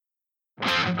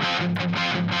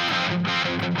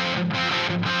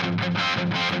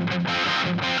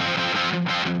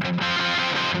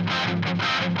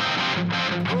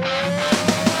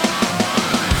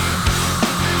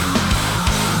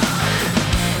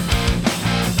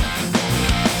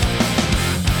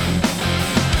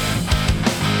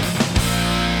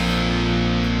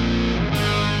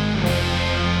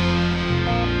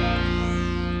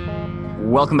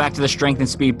Welcome back to the Strength and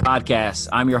Speed Podcast.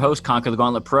 I'm your host, Conquer the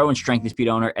Gauntlet Pro and Strength and Speed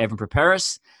owner, Evan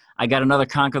Preparis. I got another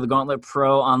Conquer the Gauntlet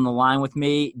Pro on the line with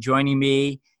me. Joining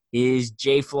me is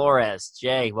Jay Flores.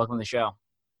 Jay, welcome to the show.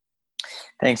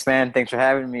 Thanks, man. Thanks for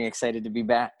having me. Excited to be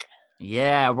back.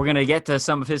 Yeah, we're going to get to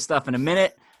some of his stuff in a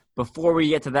minute. Before we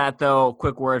get to that, though,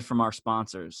 quick word from our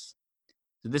sponsors.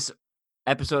 So this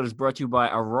episode is brought to you by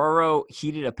Aurora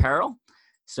Heated Apparel.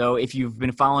 So if you've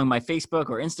been following my Facebook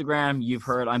or Instagram, you've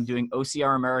heard I'm doing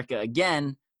OCR America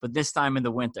again, but this time in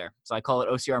the winter. So I call it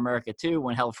OCR America 2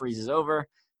 when hell freezes over,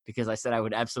 because I said I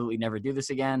would absolutely never do this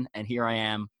again. And here I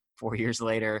am 4 years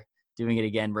later doing it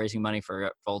again, raising money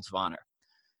for Folds of Honor.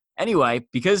 Anyway,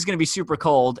 because it's going to be super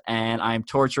cold and I'm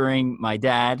torturing my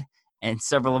dad and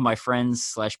several of my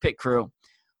friends / pit crew,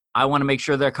 I want to make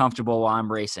sure they're comfortable while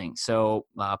I'm racing. So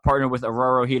partner with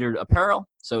Aurora Heated Apparel.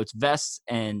 So it's vests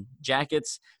and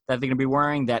jackets that they're going to be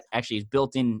wearing that actually is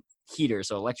built-in heaters.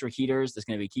 So electric heaters that's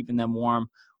going to be keeping them warm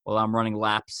while I'm running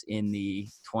laps in the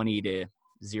 20 to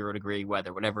 0 degree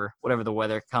weather, whatever the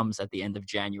weather comes at the end of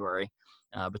January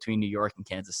between New York and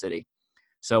Kansas City.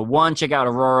 So one, check out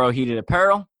Aurora Heated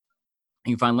Apparel.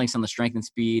 You can find links on the Strength and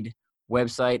Speed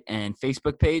website and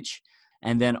Facebook page.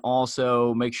 And then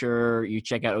also make sure you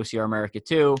check out OCR America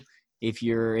 2. If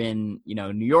you're in,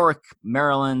 New York,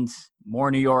 Maryland,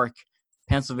 more New York,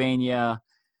 Pennsylvania,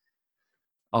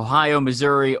 Ohio,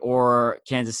 Missouri, or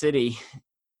Kansas City,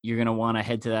 you're going to want to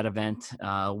head to that event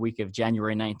week of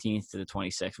January 19th to the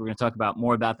 26th. We're going to talk about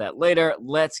more about that later.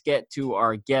 Let's get to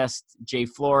our guest, Jay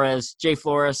Flores. Jay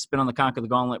Flores has been on the Conquer the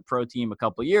Gauntlet Pro team a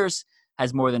couple of years,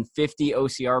 has more than 50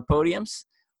 OCR podiums,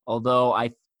 although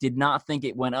I did not think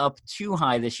it went up too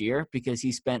high this year because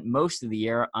he spent most of the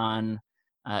year on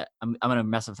I'm going to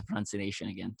mess up the pronunciation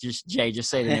again. Just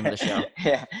say the name of the show.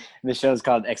 Yeah, the show is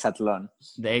called Exatlon.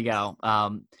 There you go.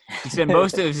 He spent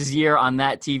most of his year on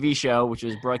that TV show, which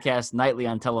was broadcast nightly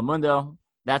on Telemundo.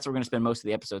 That's what we're going to spend most of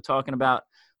the episode talking about.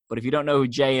 But if you don't know who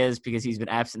Jay is, because he's been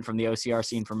absent from the OCR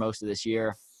scene for most of this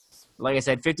year, like I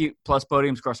said, 50-plus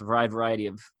podiums across a wide variety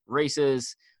of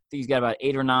races. I think he's got about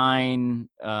 8 or 9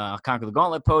 Conquer the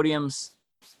Gauntlet podiums.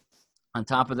 On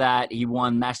top of that, he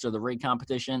won Master of the Rig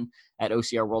competition at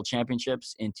OCR World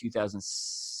Championships in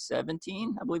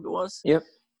 2017, I believe it was. Yep.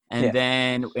 And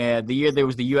then the year there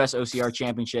was the U.S. OCR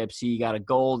Championships, he got a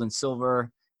gold and silver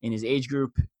in his age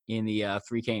group in the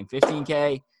 3K and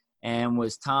 15K, and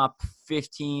was top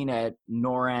 15 at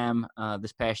NORAM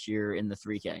this past year in the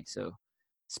 3K. So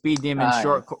Speed Demon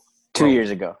short. 2 years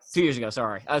ago. 2 years ago,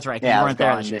 sorry. That's right. Yeah, you I weren't was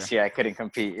there gone this year. I couldn't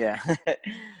compete. Yeah.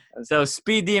 So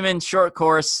Speed Demon, short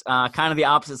course, kind of the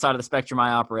opposite side of the spectrum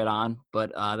I operate on,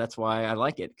 but that's why I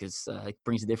like it, because it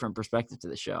brings a different perspective to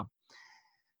the show.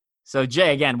 So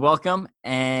Jay, again, welcome.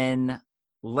 And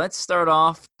let's start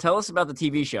off. Tell us about the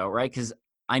TV show, right? Because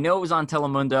I know it was on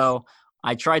Telemundo.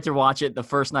 I tried to watch it the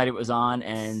first night it was on,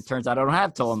 and turns out I don't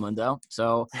have Telemundo.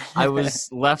 So I was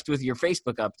left with your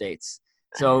Facebook updates.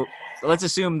 So let's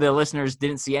assume the listeners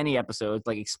didn't see any episodes.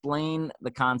 Like, explain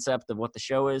the concept of what the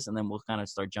show is, and then we'll kind of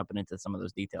start jumping into some of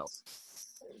those details.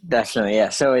 Definitely, yeah.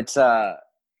 So it's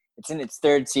in its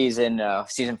third season.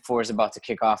 Season 4 is about to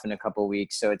kick off in a couple of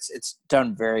weeks. So it's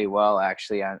done very well,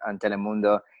 actually, on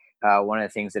Telemundo. One of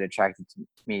the things that attracted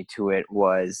me to it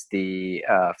was the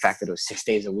fact that it was 6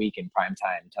 days a week in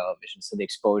primetime television. So the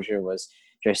exposure was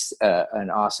just an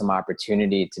awesome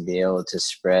opportunity to be able to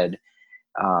spread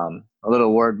a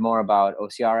little word more about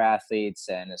OCR athletes,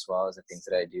 and as well as the things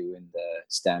that I do in the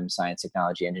STEM, science,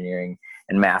 technology, engineering,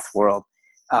 and math world.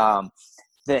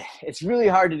 It's really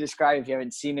hard to describe if you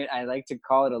haven't seen it. I like to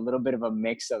call it a little bit of a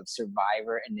mix of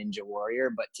Survivor and Ninja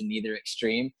Warrior, but to neither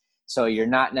extreme. So you're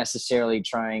not necessarily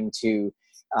trying to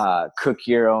cook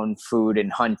your own food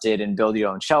and hunt it and build your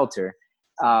own shelter.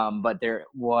 But there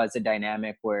was a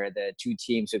dynamic where the two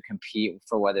teams would compete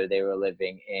for whether they were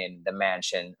living in the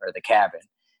mansion or the cabin.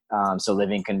 So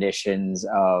living conditions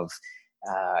of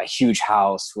a huge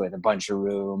house with a bunch of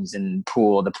rooms and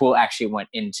pool. The pool actually went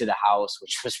into the house,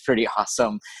 which was pretty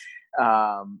awesome,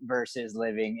 versus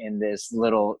living in this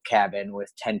little cabin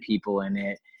with 10 people in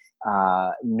it.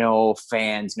 No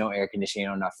fans, no air conditioning,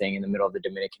 no nothing, in the middle of the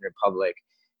Dominican Republic.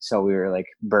 So we were like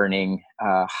burning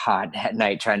hot at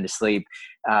night trying to sleep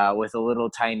with a little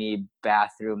tiny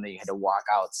bathroom that you had to walk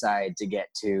outside to get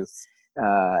to.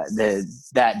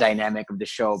 That dynamic of the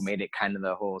show made it kind of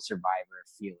the whole Survivor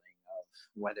feeling of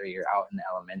whether you're out in the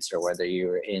elements or whether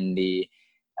you're in the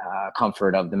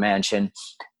comfort of the mansion.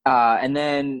 And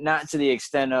then not to the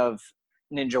extent of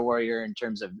Ninja Warrior in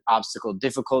terms of obstacle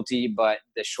difficulty, but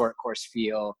the short course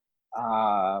feel.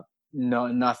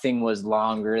 Nothing was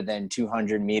longer than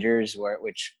 200 meters,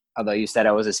 which although you said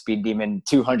I was a speed demon,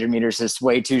 200 meters is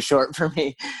way too short for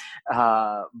me.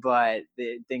 But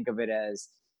think of it as,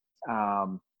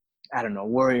 I don't know,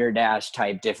 Warrior Dash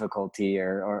type difficulty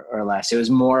or less. It was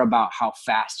more about how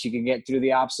fast you could get through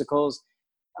the obstacles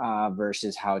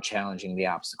versus how challenging the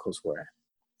obstacles were.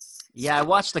 Yeah, I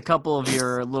watched a couple of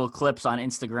your little clips on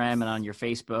Instagram and on your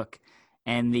Facebook.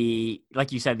 And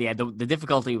like you said, the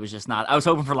difficulty was just not. I was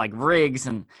hoping for like rigs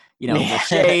and the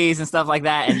shays and stuff like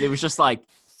that, and it was just like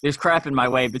there's crap in my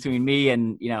way between me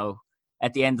and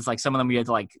at the end it's like some of them you had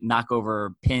to like knock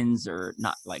over pins or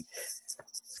not, like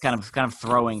it's kind of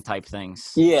throwing type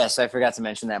things. Yes, I forgot to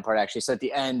mention that part actually. So at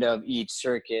the end of each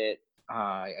circuit,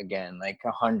 again like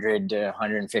 100 to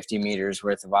 150 meters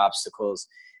worth of obstacles,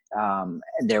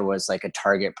 there was like a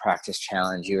target practice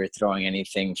challenge. You were throwing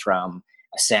anything from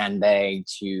a sandbag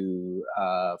to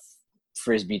a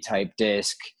frisbee type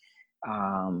disc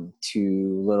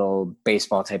to little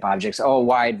baseball type objects, a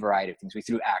wide variety of things. We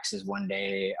threw axes one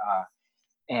day,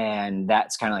 and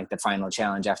that's kind of like the final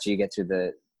challenge after you get through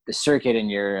the circuit and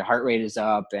your heart rate is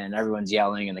up and everyone's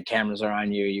yelling and the cameras are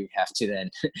on you. You have to then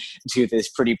do this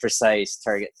pretty precise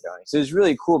target throwing. So it was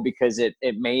really cool because it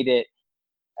made it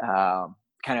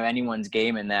kind of anyone's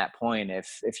game in that point.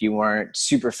 If you weren't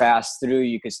super fast through,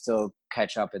 you could still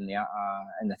catch up in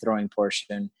the throwing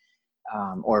portion,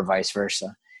 or vice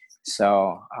versa.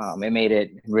 So it made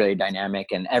it really dynamic,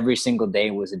 and every single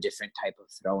day was a different type of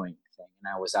throwing thing.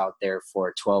 And I was out there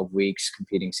for 12 weeks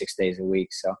competing 6 days a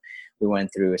week. So we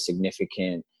went through a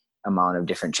significant amount of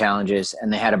different challenges,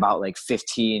 and they had about like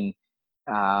 15,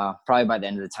 probably by the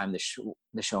end of the time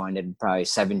the show ended, probably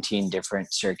 17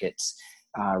 different circuits,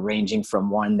 ranging from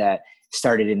one that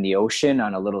started in the ocean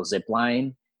on a little zip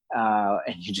line,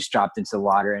 and you just dropped into the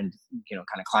water and kind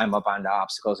of climb up onto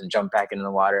obstacles and jump back into the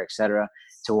water, etc.,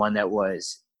 to one that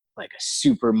was like a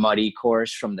super muddy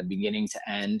course from the beginning to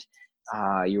end.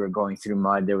 You were going through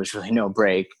mud, there was really no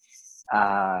break,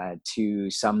 to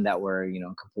some that were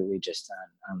completely just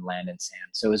on land and sand.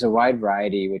 So it was a wide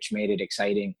variety, which made it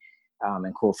exciting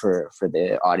and cool for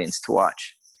the audience to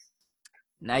watch.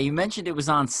 Now, you mentioned it was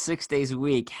on 6 days a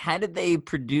week. How did they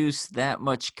produce that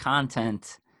much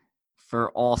content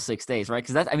for all 6 days, right?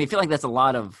 Because I feel like that's a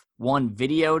lot of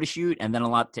video to shoot and then a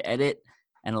lot to edit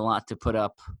and a lot to put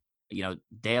up,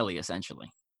 daily,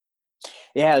 essentially.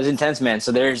 Yeah, it was intense, man.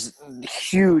 So there's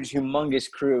huge, humongous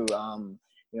crew,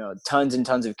 tons and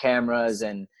tons of cameras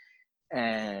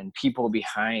and people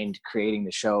behind creating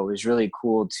the show. It was really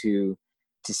cool to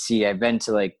see. I've been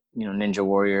to Ninja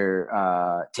Warrior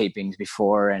tapings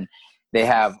before, and they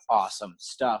have awesome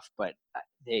stuff, but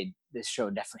this show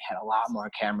definitely had a lot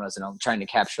more cameras, and I'm trying to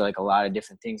capture a lot of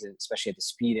different things, especially at the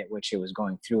speed at which it was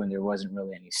going through, and there wasn't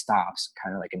really any stops,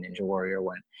 kind of like a Ninja Warrior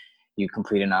when you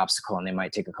complete an obstacle and they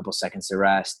might take a couple seconds to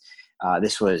rest.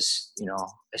 This was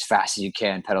as fast as you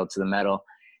can, pedal to the metal.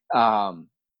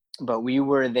 But we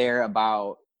were there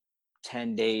about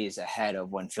 10 days ahead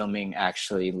of when filming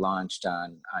actually launched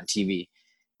on TV.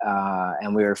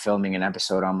 And we were filming an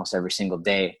episode almost every single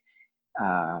day.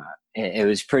 It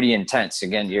was pretty intense.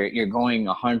 Again, you're going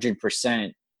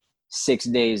 100% 6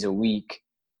 days a week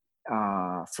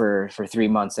for 3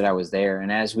 months that I was there.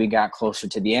 And as we got closer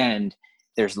to the end,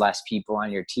 there's less people on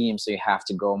your team, so you have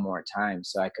to go more times.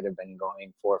 So I could have been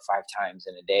going 4 or 5 times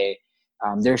in a day.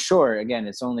 They're short. Again,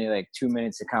 it's only 2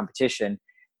 minutes of competition,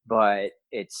 but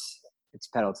it's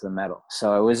pedal to the metal.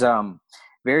 So it was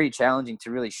very challenging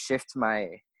to really shift my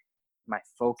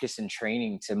focus and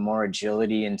training to more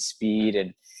agility and speed,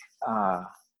 and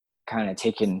kind of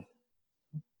taking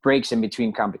breaks in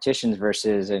between competitions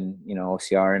versus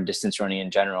OCR and distance running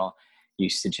in general,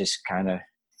 used to just kind of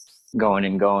going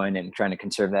and trying to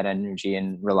conserve that energy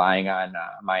and relying on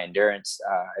my endurance.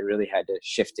 I really had to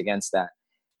shift against that.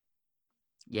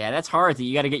 Yeah, that's hard.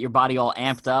 You got to get your body all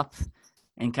amped up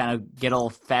and kind of get all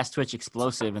fast twitch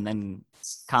explosive and then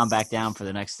calm back down for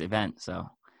the next event. So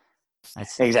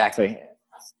that's exactly.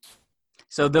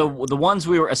 So the ones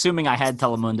we were assuming I had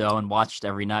Telemundo and watched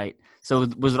every night. So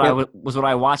was what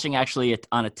I watching actually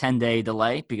on a 10-day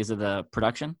delay because of the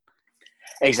production?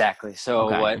 Exactly. So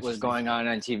okay, what was going on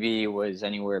TV was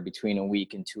anywhere between a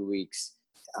week and 2 weeks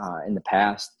in the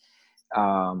past.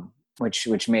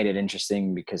 which made it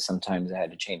interesting because sometimes I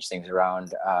had to change things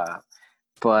around.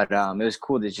 But it was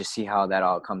cool to just see how that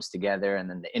all comes together. And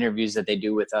then the interviews that they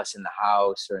do with us in the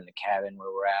house or in the cabin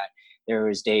where we're at, there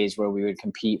was days where we would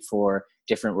compete for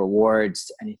different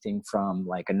rewards, anything from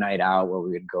like a night out where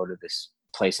we would go to this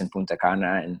place in Punta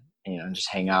Cana and, just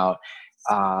hang out,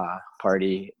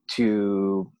 party,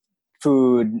 to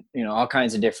food, all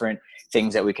kinds of different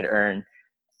things that we could earn.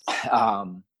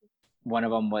 One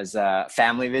of them was a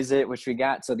family visit, which we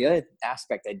got. So the other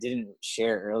aspect I didn't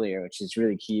share earlier, which is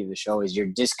really key to the show, is you're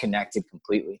disconnected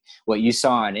completely. What you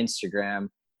saw on Instagram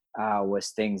was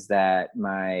things that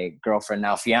my girlfriend,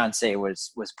 now fiance,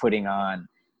 was putting on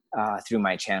through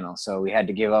my channel. So we had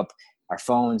to give up our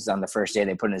phones on the first day.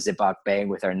 They put in a Ziploc bag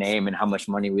with our name and how much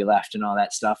money we left and all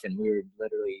that stuff. And we were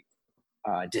literally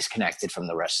disconnected from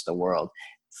the rest of the world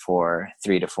for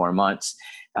 3 to 4 months,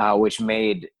 which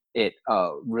made it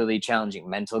a really challenging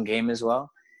mental game as well.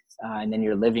 And then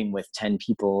you're living with 10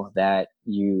 people that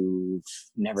you've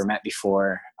never met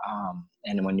before.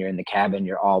 And when you're in the cabin,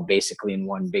 you're all basically in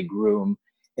one big room.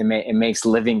 It makes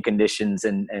living conditions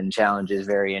and challenges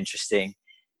very interesting.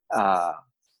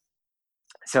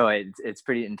 So it's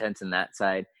pretty intense on that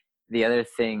side. The other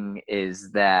thing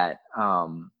is that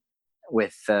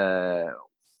with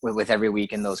every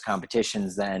week in those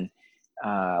competitions, then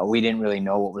we didn't really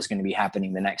know what was going to be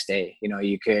happening the next day.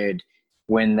 You could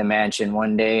win the mansion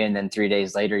one day and then 3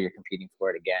 days later you're competing for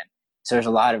it again. So there's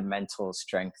a lot of mental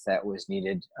strength that was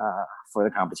needed for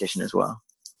the competition as well.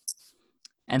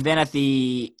 And then at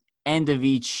the end of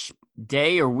each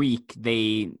day or week,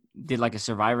 they did like a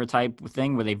survivor type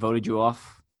thing where they voted you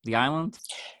off the island.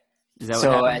 Is that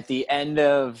so what at the end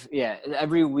of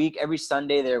every week, every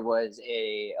Sunday there was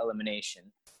a elimination,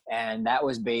 and that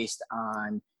was based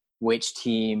on which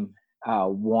team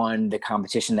won the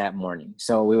competition that morning.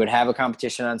 So we would have a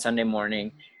competition on Sunday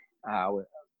morning.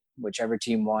 Whichever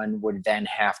team won would then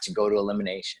have to go to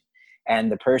elimination.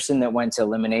 And the person that went to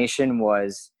elimination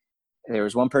there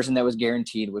was one person that was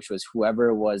guaranteed, which was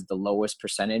whoever was the lowest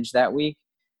percentage that week.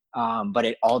 But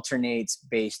it alternates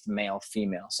based male,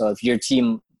 female. So if your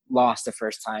team lost the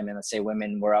first time and let's say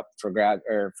women were up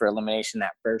for elimination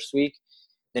that first week,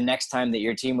 the next time that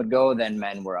your team would go, then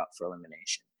men were up for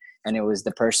elimination. And it was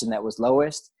the person that was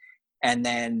lowest. And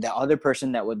then the other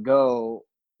person that would go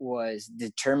was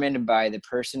determined by the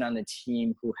person on the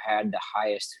team who had the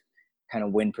highest kind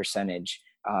of win percentage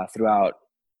throughout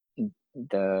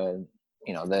the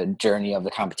journey of the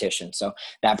competition. So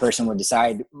that person would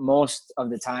decide. Most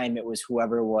of the time it was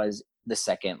whoever was the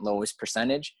second lowest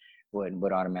percentage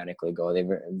would automatically go. They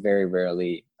very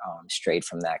rarely strayed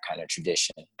from that kind of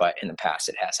tradition, but in the past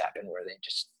it has happened where they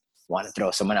just want to throw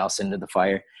someone else into the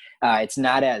fire. It's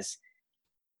not as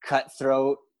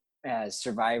cutthroat as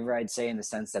Survivor, I'd say, in the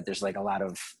sense that there's like a lot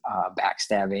of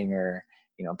backstabbing or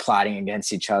plotting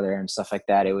against each other and stuff like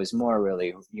that. It was more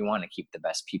really, you want to keep the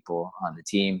best people on the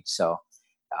team, so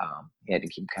you had to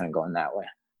keep kind of going that way.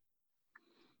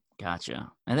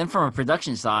 Gotcha. And then from a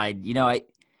production side,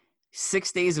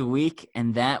 6 days a week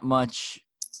and that much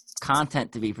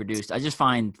content to be produced, I just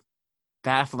find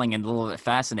baffling and a little bit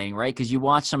fascinating, right? Because you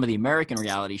watch some of the American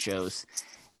reality shows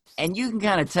and you can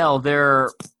kind of tell they're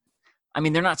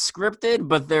not scripted,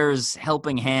 but there's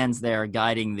helping hands there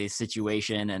guiding the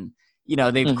situation. And,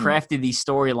 they've crafted these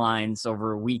storylines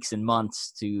over weeks and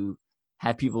months to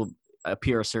have people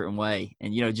appear a certain way.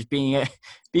 And, just being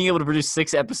able to produce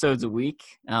 6 episodes a week,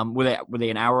 were they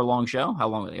an hour-long show? How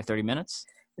long were they, 30 minutes?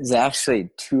 It's actually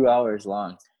 2 hours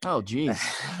long. Oh, geez.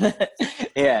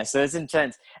 Yeah, so it's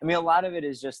intense. A lot of it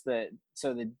is just the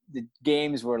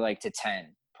games were like to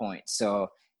 10 points. So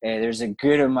there's a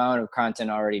good amount of content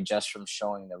already just from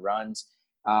showing the runs.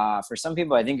 For some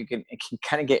people, I think it can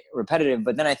kind of get repetitive,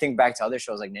 but then I think back to other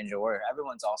shows like Ninja Warrior.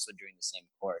 Everyone's also doing the same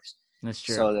course. That's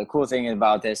true. So the cool thing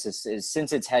about this is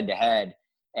since it's head-to-head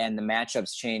and the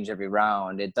matchups change every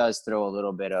round, it does throw a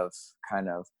little bit of kind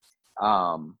of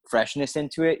freshness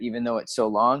into it, even though it's so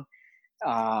long,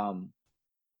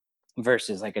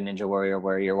 versus like a Ninja Warrior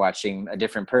where you're watching a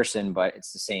different person, but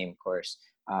it's the same course,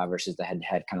 versus the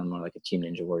head-to-head, kind of more like a Team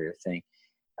Ninja Warrior thing.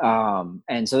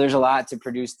 And so there's a lot to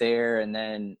produce there. And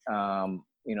then,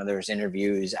 there's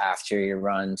interviews after your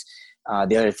runs.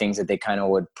 The other things that they kind of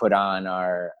would put on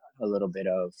are a little bit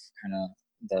of kind of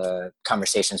the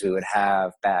conversations we would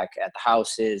have back at the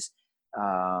houses,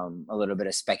 a little bit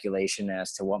of speculation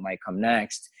as to what might come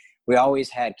next. We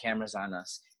always had cameras on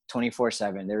us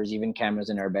 24/7. There was even cameras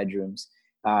in our bedrooms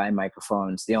and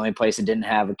microphones. The only place that didn't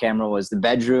have a camera was the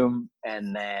bedroom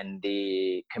and then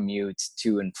the commute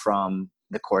to and from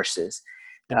the courses.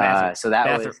 The bathroom. So that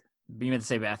bathroom. was, You meant to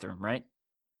say bathroom, right?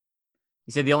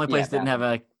 You said the only Yeah, place that didn't have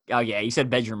bathroom. oh yeah, you said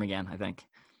bedroom again, I think.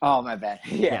 Oh, my bad.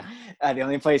 Yeah. Yeah. The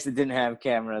only place that didn't have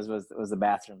cameras was the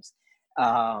bathrooms.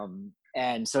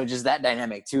 And so just that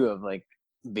dynamic too of like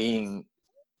being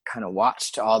kind of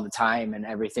watched all the time and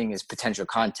everything is potential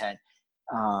content,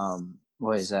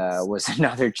 was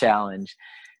another challenge.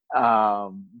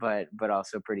 But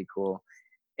also pretty cool.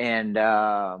 And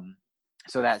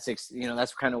so that's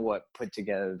kind of what put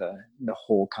together the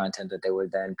whole content that they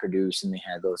would then produce, and they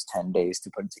had those 10 days to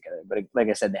put it together. But like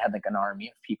I said, they had like an army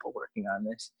of people working on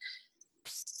this.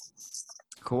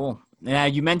 Cool. Yeah,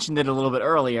 you mentioned it a little bit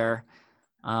earlier.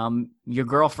 Your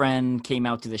girlfriend came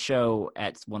out to the show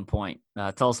at one point.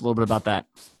 Tell us a little bit about that.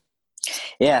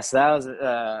 Yeah, so that was an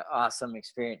awesome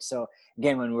experience. So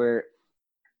again, when we're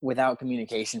without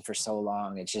communication for so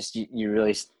long, it's just you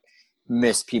really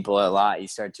miss people a lot. You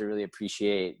start to really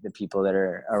appreciate the people that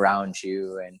are around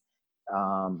you, and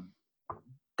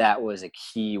that was a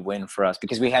key win for us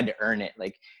because we had to earn it.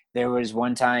 Like there was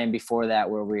one time before that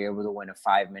where we were able to win a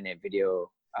 5-minute video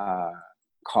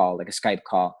call, like a Skype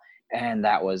call, and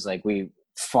that was like we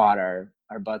fought our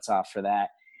butts off for that.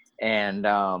 And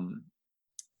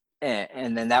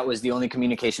then that was the only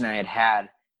communication I had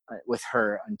with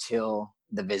her until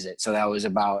the visit. So that was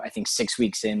about, I think, 6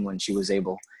 weeks in when she was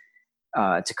able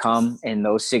to come. In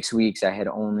those 6 weeks, I had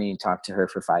only talked to her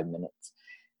for 5 minutes.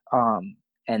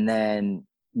 And then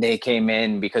they came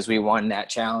in because we won that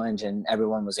challenge and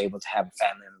everyone was able to have a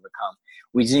family member come.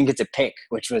 We didn't get to pick,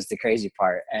 which was the crazy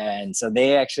part. And so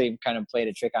they actually kind of played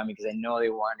a trick on me because I know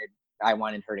I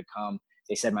wanted her to come.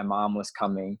 They said my mom was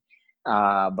coming.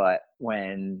 But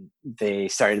when they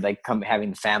started like having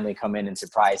the family come in and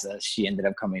surprise us, she ended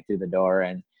up coming through the door,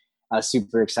 and I was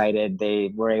super excited.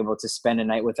 They were able to spend a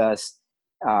night with us,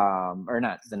 or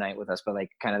not the night with us, but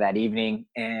like kind of that evening.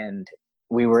 And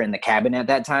we were in the cabin at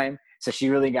that time. So she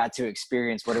really got to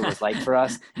experience what it was like for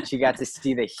us. She got to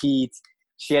see the heat.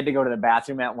 She had to go to the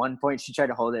bathroom at one point. She tried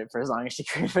to hold it for as long as she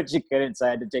could, but she couldn't. So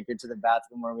I had to take her to the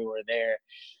bathroom where we were there.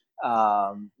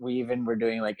 We even were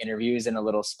doing like interviews, and a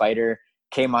little spider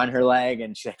came on her leg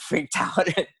and she like freaked out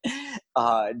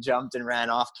and jumped and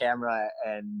ran off camera,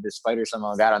 and the spider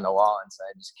somehow got on the wall, and so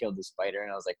I just killed the spider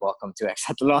and I was like, welcome to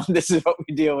Exatlon. This is what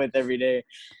we deal with every day.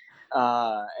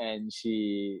 And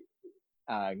she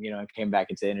came back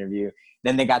into the interview.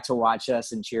 Then they got to watch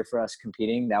us and cheer for us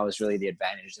competing. That was really the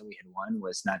advantage that we had won,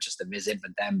 was not just the visit,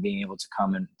 but them being able to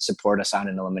come and support us on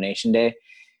an elimination day.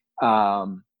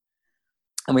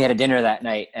 And we had a dinner that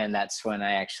night, and that's when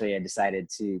I decided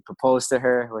to propose to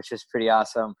her, which was pretty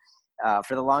awesome.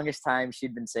 For the longest time,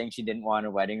 she'd been saying she didn't want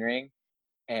a wedding ring,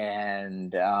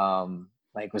 and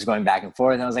was going back and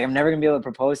forth. And I was like, I'm never gonna be able to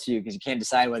propose to you because you can't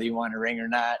decide whether you want a ring or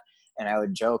not. And I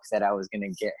would joke that I was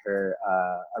gonna get her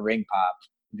a ring pop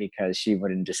because she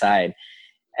wouldn't decide.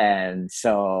 And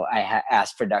so I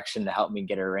asked production to help me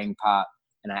get a ring pop,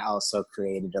 and I also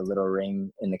created a little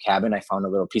ring in the cabin. I found a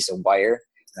little piece of wire.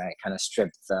 I kind of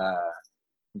stripped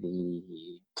the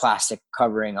plastic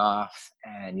covering off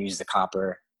and used the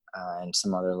copper and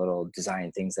some other little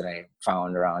design things that I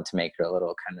found around to make her a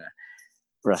little kind of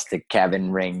rustic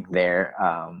cabin ring there.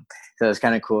 So it was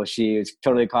kind of cool. She was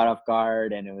totally caught off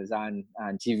guard, and it was on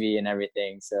TV and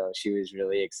everything. So she was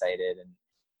really excited,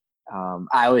 and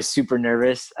I was super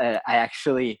nervous. I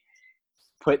actually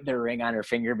put the ring on her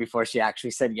finger before she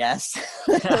actually said yes.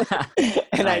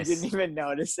 And nice. I didn't even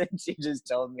notice it. She just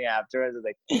told me afterwards. I was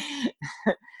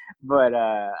like, but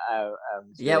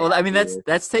yeah, well, I mean,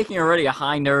 that's taking already a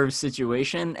high nerve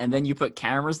situation, and then you put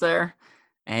cameras there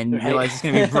and right? realize it's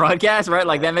going to be broadcast, right?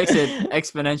 Like that makes it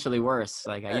exponentially worse.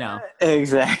 Like,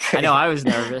 exactly. I know I was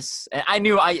nervous. I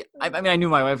knew I knew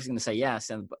my wife was going to say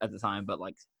yes at the time, but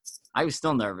like I was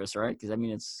still nervous, right? Because I mean,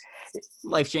 it's a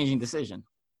life-changing decision.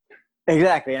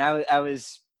 Exactly. And I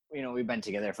was, we've been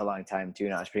together for a long time too,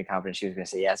 and I was pretty confident she was going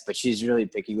to say yes, but she's really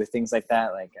picky with things like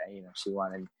that. Like,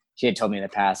 she had told me in the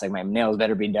past, like my nails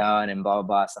better be done and blah, blah,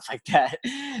 blah, stuff like that.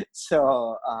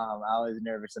 So I was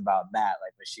nervous about that.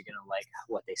 Like, was she going to like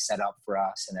what they set up for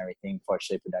us and everything?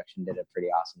 Fortunately, production did a pretty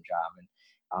awesome job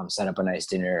and set up a nice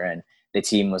dinner, and the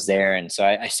team was there. And so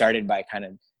I started by kind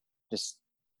of just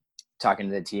talking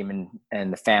to the team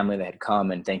and the family that had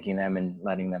come and thanking them and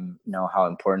letting them know how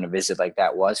important a visit like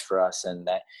that was for us. And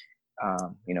that,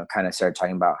 kind of started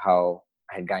talking about how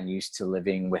I had gotten used to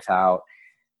living without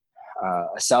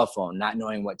a cell phone, not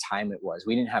knowing what time it was.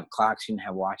 We didn't have clocks, we didn't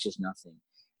have watches, nothing.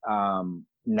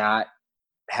 Not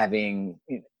having,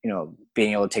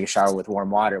 being able to take a shower with warm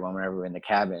water whenever we're in the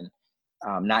cabin,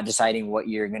 not deciding what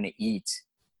you're going to eat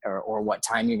or what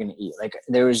time you're going to eat. Like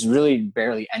there was really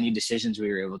barely any decisions we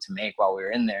were able to make while we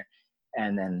were in there.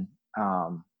 And then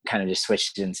kind of just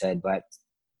switched and said, but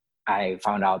I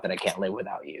found out that I can't live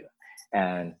without you,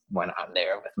 and went on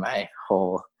there with my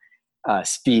whole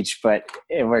speech, but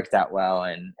it worked out well,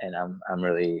 and I'm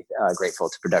really grateful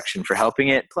to production for helping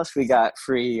it. Plus, we got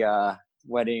free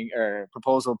wedding or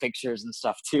proposal pictures and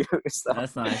stuff too, so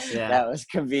That's nice. Yeah. that was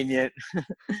convenient.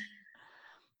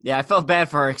 Yeah, I felt bad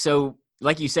for her. So,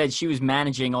 like you said, she was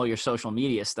managing all your social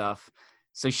media stuff.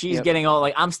 So she's Yep. getting all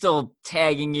like, I'm still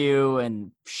tagging you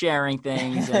and sharing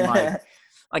things, and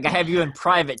like I have you in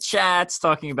private chats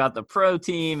talking about the pro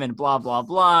team and blah blah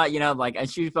blah. Like, and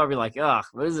she's probably like, ugh,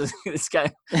 what is this? This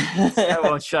guy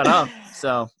won't shut up.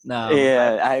 So no,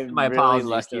 Yeah, I'm my really apologies to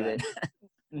lucky that.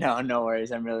 that. No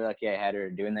worries. I'm really lucky I had her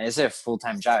doing that. It's a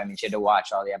full-time job. I mean, she had to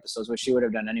watch all the episodes, which she would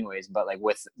have done anyways. But like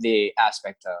with the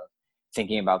aspect of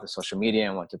thinking about the social media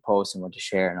and what to post and what to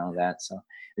share and all that, so it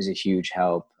was a huge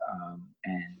help,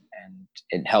 and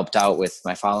it helped out with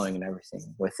my following and everything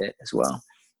with it as well.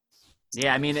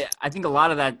 Yeah, I mean, I think a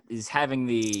lot of that is having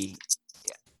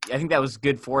I think that was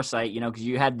good foresight, because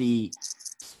you had the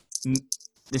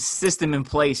system in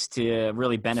place to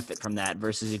really benefit from that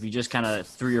versus if you just kind of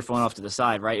threw your phone off to the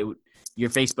side, right? Your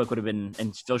Facebook would have been,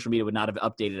 and social media would not have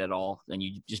updated at all. Then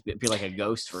you'd just feel like a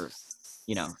ghost for,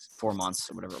 4 months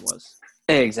or whatever it was.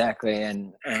 Exactly.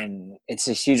 And it's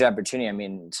a huge opportunity. I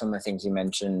mean, some of the things you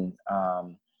mentioned,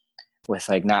 with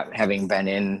like not having been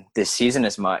in this season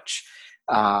as much,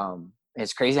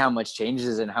 it's crazy how much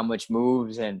changes and how much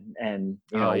moves and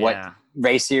what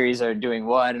race series are doing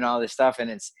what and all this stuff. And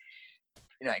it's,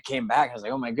 I came back, I was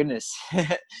like, oh my goodness,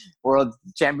 World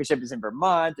Championship is in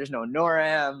Vermont. There's no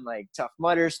NORAM, like Tough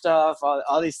Mudder stuff.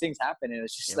 All these things happen. And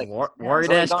it's just like, Warrior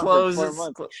Dash closes.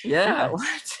 Yeah.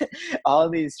 All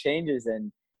these changes.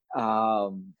 And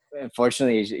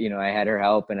unfortunately, I had her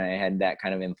help and I had that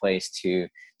kind of in place to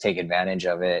take advantage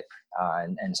of it,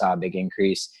 and saw a big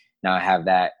increase. Now I have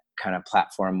that kind of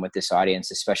platform with this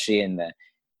audience, especially in the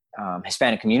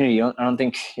Hispanic community. I don't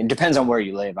think it depends on where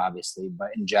you live, obviously, but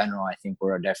in general, I think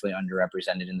we're definitely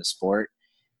underrepresented in the sport.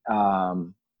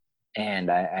 And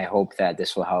I hope that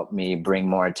this will help me bring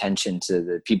more attention to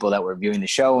the people that were viewing the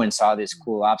show and saw this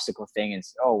cool obstacle thing and,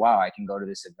 oh, wow, I can go to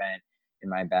this event in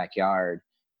my backyard,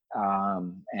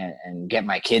 and get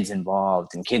my kids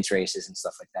involved in kids races and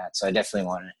stuff like that. So I definitely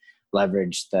want to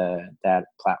leverage that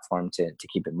platform to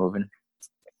keep it moving.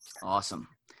 Awesome.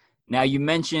 Now you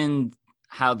mentioned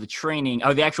how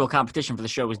the actual competition for the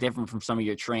show was different from some of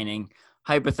your training.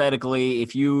 Hypothetically,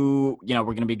 if you, we're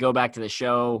going to go back to the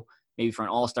show, maybe for an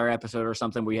all-star episode or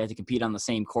something where you had to compete on the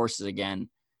same courses again,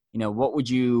 what would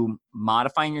you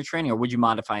modify in your training, or would you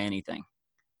modify anything?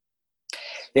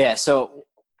 Yeah. So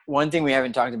one thing we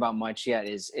haven't talked about much yet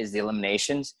is the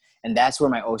eliminations. And that's where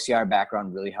my OCR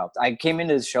background really helped. I came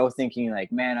into the show thinking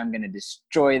like, man, I'm going to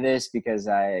destroy this because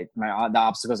the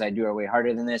obstacles I do are way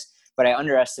harder than this. But I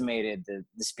underestimated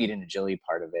the speed and agility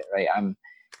part of it, right? I'm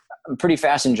pretty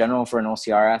fast in general for an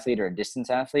OCR athlete or a distance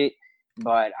athlete,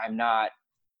 but I'm not,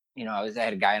 I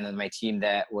had a guy on my team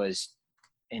that was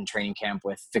in training camp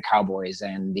with the Cowboys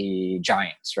and the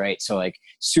Giants, right? So like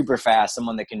super fast,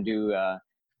 someone that can do a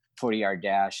 40-yard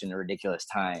dash in a ridiculous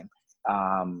time.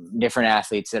 Different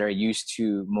athletes that are used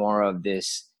to more of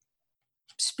this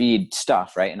speed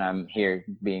stuff, right? And I'm here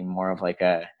being more of like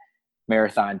a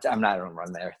marathon. I don't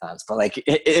run marathons, but like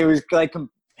it was like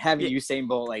having Usain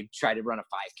Bolt like try to run a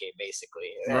 5K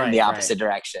basically in the opposite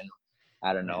direction.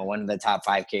 I don't know, one of the top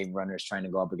 5K runners trying to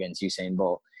go up against Usain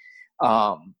Bolt.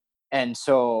 And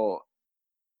so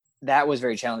that was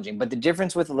very challenging. But the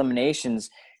difference with eliminations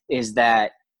is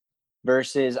that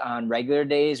versus on regular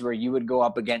days where you would go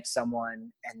up against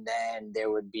someone and then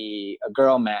there would be a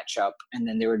girl matchup and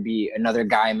then there would be another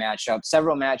guy matchup,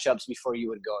 several matchups before you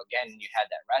would go again and you had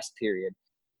that rest period.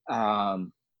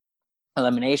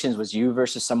 Eliminations was you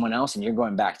versus someone else and you're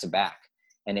going back to back.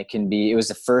 And it was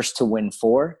the first to win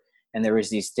 4. And there was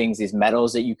these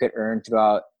medals that you could earn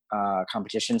throughout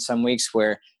competition some weeks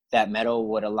where that medal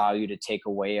would allow you to take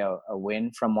away a win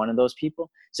from one of those people.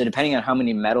 So depending on how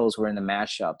many medals were in the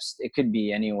matchups, it could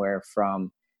be anywhere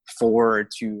from 4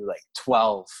 to like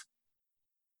 12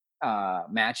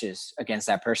 matches against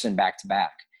that person back to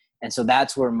back. And so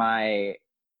that's where my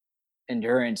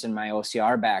endurance and my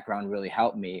OCR background really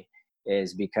helped me,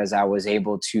 is because I was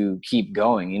able to keep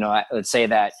going. Let's say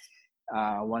that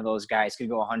one of those guys could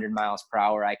go 100 miles per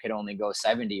hour. I could only go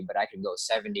 70, but I could go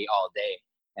 70 all day.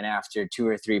 And after 2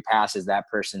 or 3 passes, that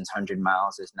person's 100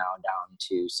 miles is now down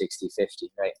to 60,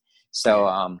 50, right? So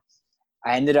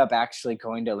I ended up actually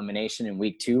going to elimination in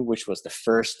week 2, which was the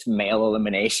first male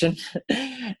elimination.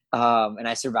 And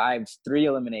I survived 3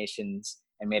 eliminations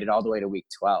and made it all the way to week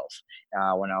 12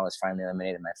 when I was finally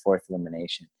eliminated, my 4th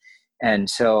elimination. And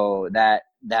so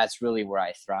that's really where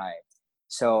I thrive.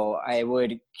 So I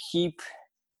would keep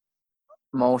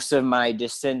most of my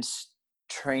distance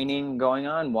training going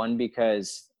on, one,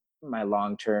 because my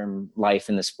long-term life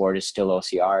in the sport is still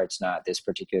OCR. It's not this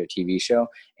particular TV show,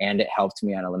 and it helped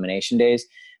me on elimination days.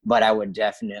 But I would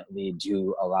definitely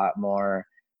do a lot more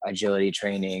agility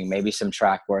training, maybe some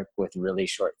track work with really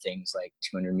short things like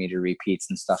 200-meter repeats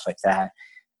and stuff like that.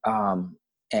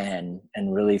 And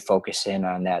really focus in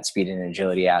on that speed and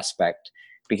agility aspect,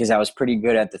 because I was pretty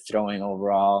good at the throwing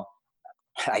overall.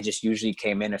 I just usually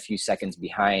came in a few seconds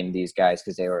behind these guys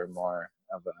because they were more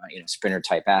of a sprinter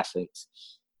type athletes.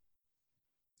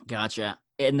 Gotcha.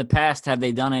 In the past, have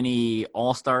they done any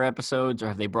all-star episodes, or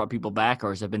have they brought people back, or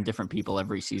has it been different people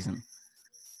every season?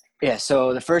 Yeah,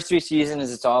 so the first 3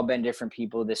 seasons, it's all been different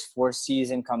people. This 4th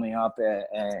season coming up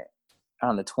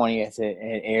on the 20th,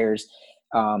 it airs.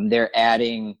 They're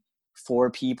adding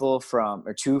 4 people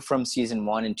 2 from season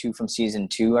 1 and 2 from season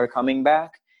 2 are coming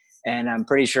back. And I'm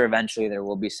pretty sure eventually there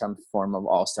will be some form of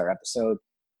all-star episode.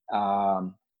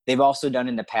 They've also done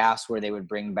in the past where they would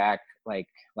bring back, like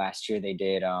last year they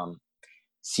did,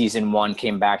 season 1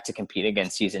 came back to compete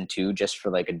against season 2 just for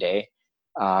like a day.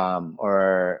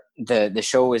 Or the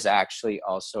show is actually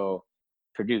also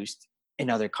produced in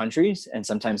other countries, and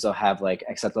sometimes they'll have like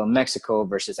Exatlon Mexico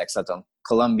versus Exatlon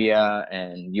Colombia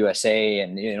and USA,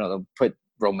 and they'll put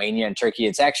Romania and Turkey.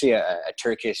 It's actually a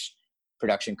Turkish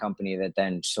production company that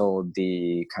then sold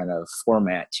the kind of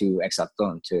format to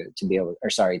Exatlon to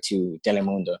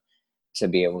Telemundo to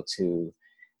be able to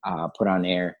put on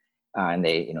air, and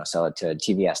they sell it to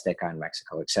TV Azteca in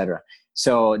Mexico, etc.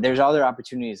 So there's other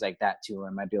opportunities like that too, where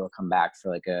I might be able to come back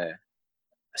for like a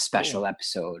special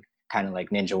episode, kind of like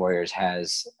Ninja Warriors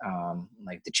has,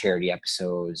 like the charity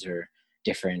episodes or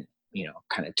different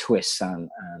kind of twists on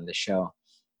the show.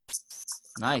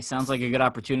 Nice. Sounds like a good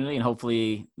opportunity, and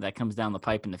hopefully that comes down the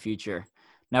pipe in the future.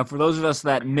 Now, for those of us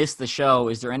that missed the show,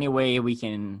 is there any way we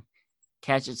can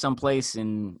catch it someplace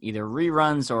in either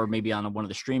reruns or maybe on one of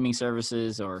the streaming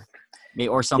services, or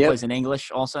someplace in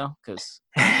English also? Because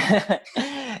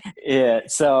yeah,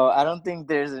 so I don't think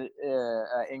there's a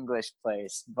English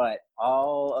place, but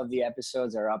all of the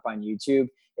episodes are up on YouTube.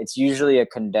 It's usually a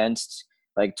condensed,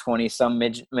 like 20-some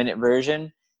minute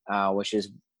version, which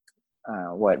is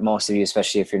what most of you,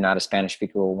 especially if you're not a Spanish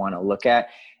speaker, will want to look at.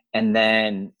 And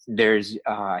then there's,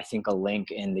 I think, a link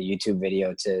in the YouTube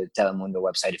video to Telemundo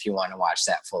website if you want to watch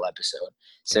that full episode.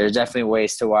 So there's definitely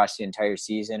ways to watch the entire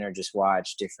season or just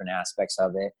watch different aspects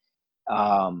of it.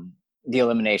 The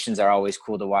eliminations are always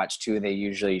cool to watch too. They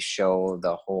usually show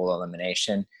the whole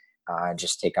elimination.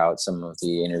 Just take out some of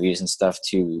the interviews and stuff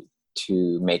to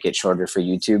make it shorter for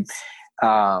YouTube.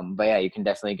 But yeah, you can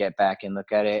definitely get back and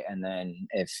look at it. And then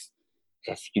if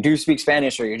you do speak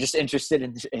Spanish, or you're just interested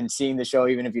in seeing the show,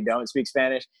 even if you don't speak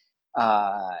Spanish,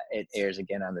 it airs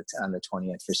again on the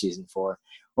 20th for season 4.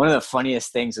 One of the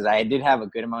funniest things is I did have a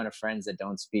good amount of friends that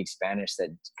don't speak Spanish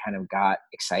that kind of got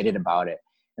excited about it.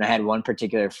 And I had one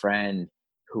particular friend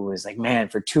who was like, man,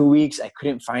 for 2 weeks, I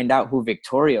couldn't find out who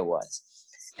Victoria was.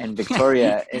 And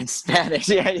Victoria in Spanish,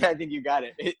 yeah, I think you got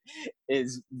it. It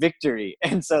is victory.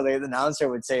 And so the announcer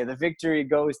would say, the victory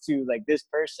goes to like this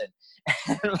person.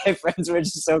 And my friends were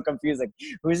just so confused, like,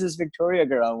 who's this Victoria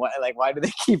girl? Why do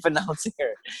they keep announcing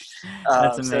her?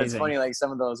 That's amazing. So it's funny, like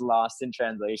some of those lost in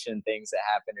translation things that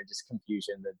happen, or just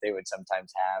confusion that they would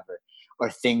sometimes have,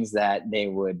 or things that they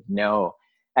would know.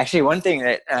 Actually, one thing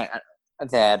that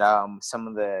some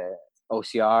of the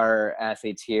OCR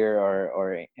athletes here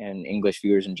and English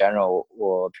viewers in general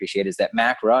will appreciate is that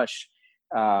Mac Rush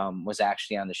was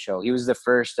actually on the show. He was the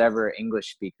first ever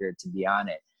English speaker to be on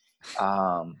it.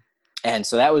 And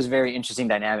so that was very interesting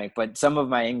dynamic. But some of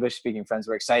my English speaking friends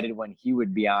were excited when he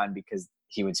would be on because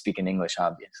he would speak in English,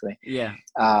 obviously. Yeah.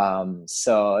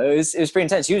 So it was pretty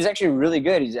intense. He was actually really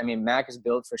good. Mac is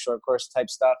built for short course type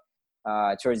stuff.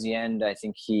 Towards the end, I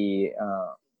think he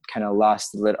kind of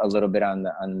lost a little bit on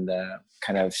the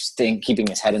kind of keeping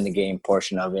his head in the game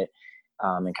portion of it,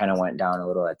 and kind of went down a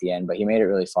little at the end, but he made it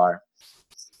really far.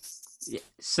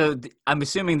 So I'm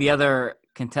assuming the other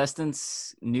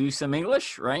contestants knew some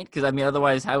English, right? Because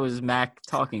otherwise, how was Mac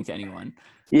talking to anyone?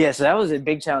 Yeah, so that was a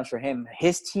big challenge for him.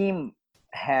 His team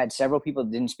had several people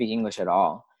that didn't speak English at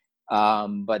all,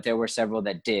 but there were several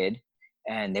that did,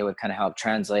 and they would kind of help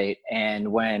translate.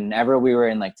 And whenever we were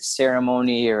in like the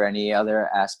ceremony or any other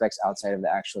aspects outside of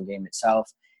the actual game itself,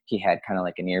 he had kind of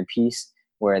like an earpiece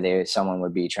where someone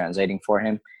would be translating for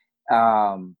him.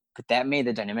 But that made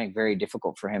the dynamic very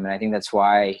difficult for him. And I think that's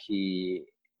why he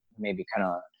maybe kind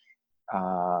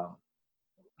of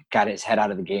got his head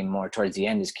out of the game more towards the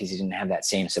end is because he didn't have that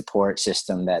same support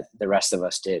system that the rest of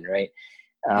us did, right?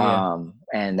 Yeah.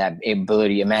 And that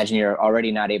ability, imagine you're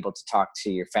already not able to talk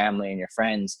to your family and your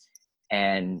friends,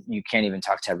 and you can't even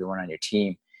talk to everyone on your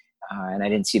team. And I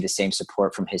didn't see the same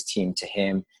support from his team to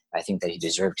him. I think that he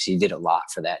deserved, because he did a lot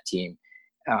for that team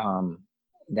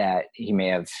that he may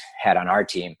have had on our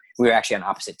team. We were actually on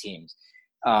opposite teams.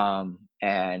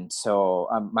 And so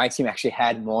my team actually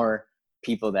had more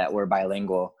people that were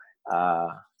bilingual.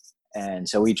 And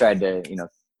so we tried to,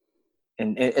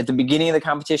 and at the beginning of the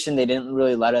competition, they didn't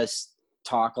really let us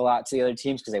talk a lot to the other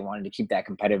teams because they wanted to keep that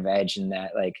competitive edge and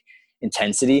that like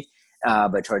intensity.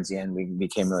 But towards the end, we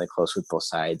became really close with both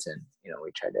sides, and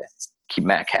we tried to keep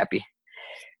Mac happy.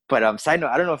 But side note,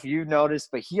 I don't know if you noticed,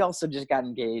 but he also just got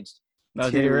engaged. Oh,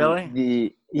 did he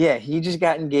really? He just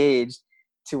got engaged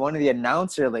to one of the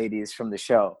announcer ladies from the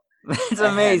show. It's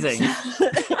amazing.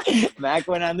 Mac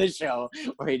went on the show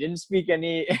where he didn't speak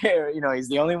any, he's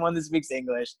the only one that speaks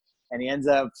English, and he ends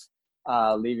up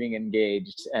leaving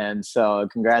engaged. And so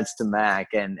congrats to Mac,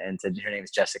 and to her name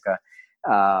is Jessica.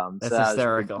 That's so that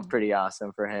hysterical. was pretty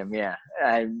awesome for him. Yeah.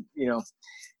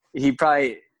 He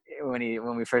probably,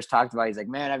 when we first talked about it, he's like,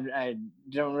 man, I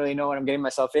don't really know what I'm getting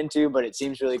myself into, but it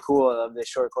seems really cool. I love the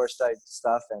short course type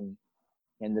stuff, and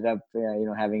ended up,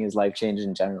 having his life change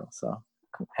in general. So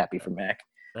I'm happy for Mac.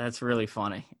 That's really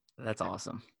funny. That's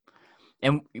awesome.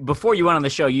 And before you went on the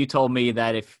show, you told me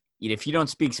that if you don't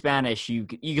speak Spanish, you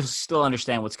can still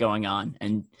understand what's going on.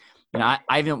 And I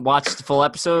haven't watched full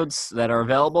episodes that are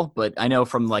available, but I know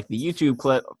from like the YouTube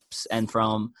clips and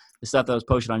from the stuff that was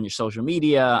posted on your social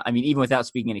media, I mean, even without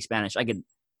speaking any Spanish,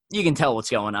 you can tell what's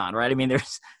going on, right? I mean,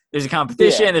 there's a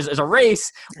competition, Yeah. there's a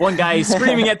race. One guy is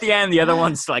screaming at the end, the other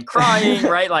one's like crying,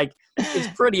 right? Like it's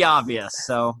pretty obvious.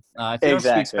 So if you don't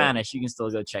speak Spanish, you can still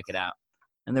go check it out.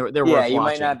 And they're worth watching. You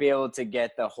might not be able to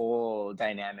get the whole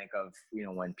dynamic of,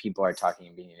 when people are talking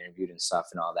and being interviewed and stuff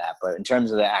and all that. But in terms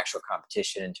of the actual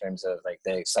competition, in terms of like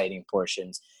the exciting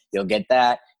portions, you'll get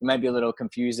that. You might be a little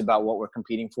confused about what we're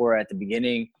competing for at the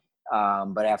beginning.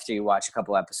 But after you watch a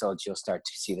couple episodes, you'll start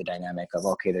to see the dynamic of,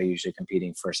 okay, they're usually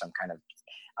competing for some kind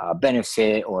of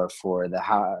benefit, or for the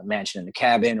mansion in the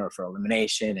cabin, or for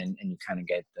elimination. And you kind of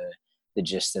get the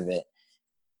gist of it.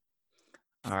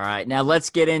 All right. Now let's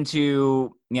get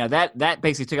into, that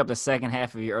basically took up the second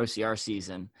half of your OCR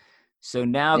season. So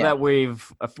now that we're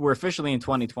officially in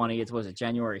 2020, was it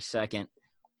January 2nd?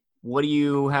 What do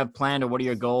you have planned, or what are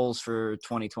your goals for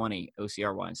 2020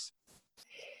 OCR wise?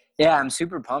 Yeah, I'm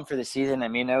super pumped for the season. I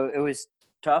mean, it was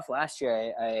tough last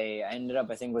year. I ended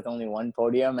up, I think, with only one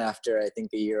podium after, I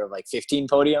think, a year of like 15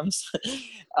 podiums.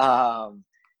 I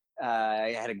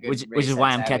had a good race, which is why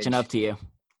I'm catching up to you.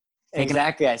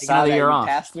 Exactly. I saw that you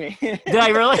passed me. Did I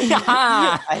really?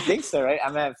 I think so, right?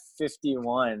 I'm at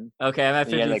 51. Okay, I'm at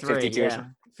 53. Like 52 yeah.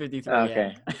 53.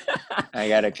 Okay. Yeah. I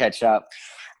got to catch up.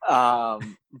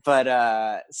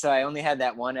 But so I only had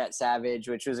that one at Savage,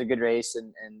 which was a good race.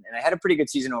 And I had a pretty good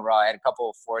season overall. I had a couple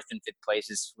of 4th and 5th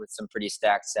places with some pretty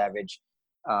stacked Savage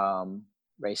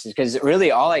races. Because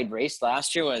really all I raced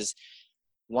last year was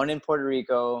one in Puerto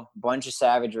Rico, a bunch of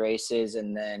Savage races,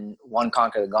 and then one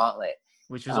Conquer the Gauntlet.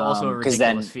 Which was also a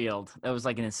ridiculous field. That was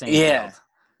like an insane field.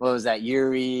 What was that?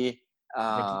 Yuri,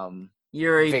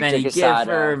 Benny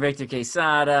Gifford, Victor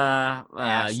Quesada.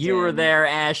 You were there,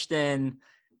 Ashton.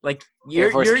 Like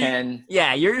you're Ken.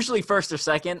 Yeah, you're usually first or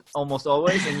second almost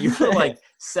always, and you were like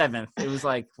 7th. It was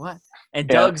like, what? And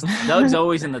Doug's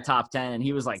always in the top 10, and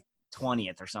he was like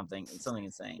 20th or something. It's something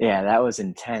insane. Yeah, that was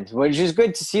intense. Which is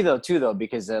good to see though,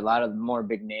 because a lot of more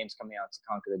big names coming out to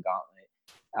Conquer the Gauntlet.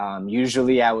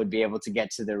 Usually I would be able to get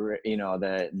to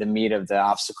the meat of the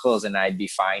obstacles, and I'd be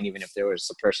fine even if there was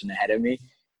a person ahead of me.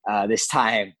 This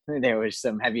time there was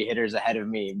some heavy hitters ahead of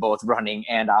me, both running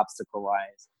and obstacle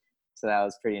wise. So that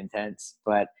was pretty intense.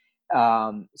 But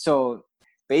so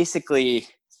basically,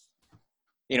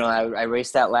 I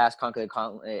raced that last Conquer the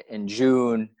Gauntlet in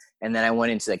June, and then I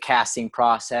went into the casting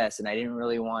process, and I didn't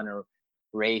really want to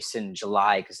race in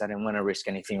July because I didn't want to risk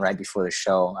anything right before the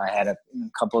show. I had a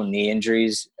couple of knee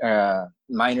injuries,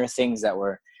 minor things that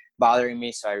were bothering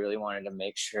me, so I really wanted to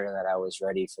make sure that I was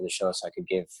ready for the show so I could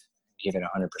give it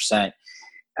 100%.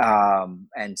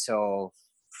 And so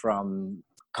from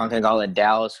Conquer the Gauntlet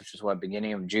Dallas, which was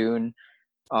beginning of June,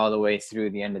 all the way through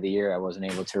the end of the year, I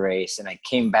wasn't able to race. And I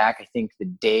came back, I think, the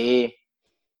day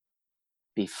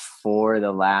before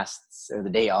the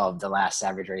day of the last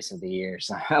Savage race of the year.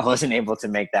 So I wasn't able to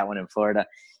make that one in Florida.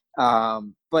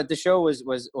 But the show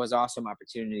was awesome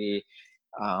opportunity.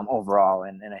 overall,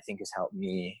 and I think has helped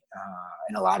me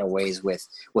in a lot of ways with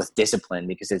discipline,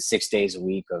 because it's 6 days a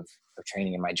week of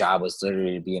training, and my job was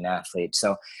literally to be an athlete.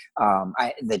 So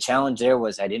the challenge there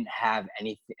was I didn't have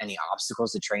any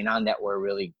obstacles to train on that were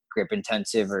really grip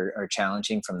intensive or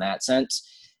challenging from that sense.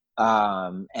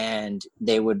 And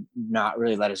they would not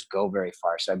really let us go very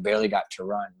far. So I barely got to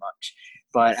run much.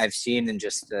 But I've seen in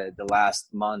just the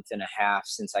last month and a half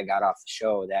since I got off the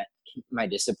show that my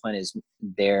discipline is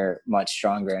there much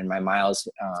stronger, and my miles,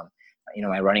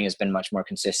 my running has been much more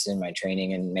consistent. My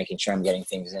training and making sure I'm getting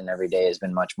things in every day has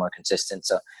been much more consistent.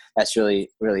 So that's really,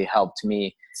 really helped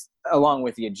me, along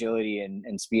with the agility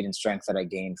and speed and strength that I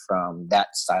gained from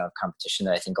that style of competition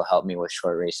that I think will help me with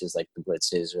short races like the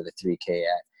blitzes or the 3K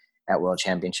at World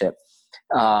Championship.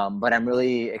 But I'm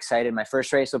really excited. My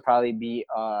first race will probably be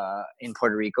in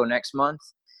Puerto Rico next month.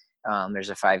 There's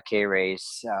a 5K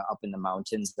race up in the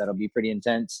mountains that'll be pretty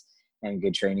intense and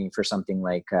good training for something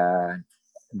like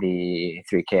the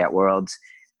 3K at Worlds.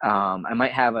 I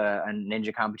might have a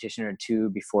ninja competition or two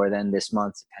before then this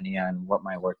month, depending on what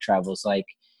my work travel's like.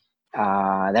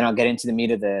 Then I'll get into the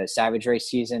meat of the Savage Race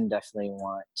season. Definitely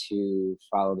want to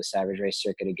follow the Savage Race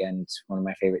circuit again. It's one of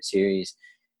my favorite series.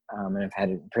 And I've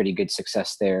had pretty good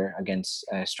success there against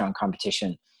strong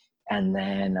competition. And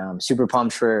then super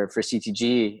pumped for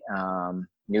CTG,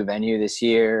 new venue this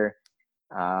year.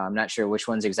 I'm not sure which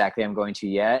ones exactly I'm going to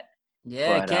yet.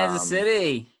 Yeah, but, Kansas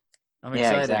City. I'm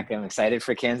excited. Yeah, exactly. I'm excited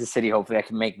for Kansas City. Hopefully I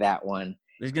can make that one.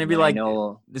 There's going to be I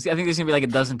think there's going to be like a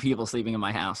dozen people sleeping in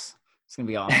my house. It's going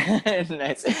to be awesome.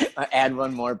 Nice. Add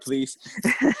one more, please.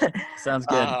 Sounds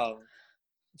good.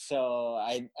 So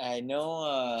I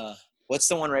know what's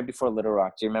the one right before Little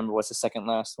Rock? Do you remember what's the second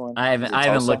last one? I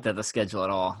haven't looked at the schedule at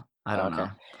all. I don't know.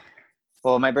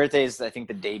 Well, my birthday is, I think,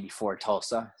 the day before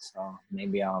Tulsa. So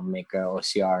maybe I'll make a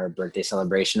OCR birthday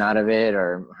celebration out of it,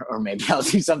 or maybe I'll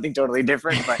do something totally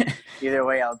different. But either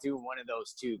way, I'll do one of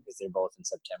those two because they're both in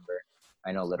September.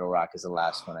 I know Little Rock is the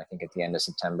last one, I think, at the end of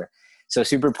September. So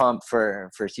super pumped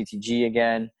for CTG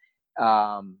again.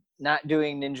 Not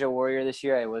doing Ninja Warrior this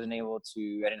year. I didn't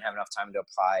have enough time to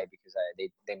apply because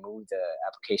they moved the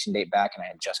application date back, and I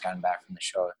had just gotten back from the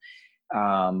show.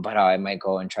 But I might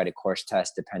go and try to course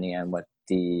test depending on what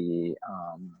the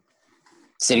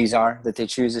cities are that they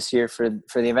choose this year for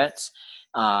the events.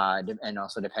 And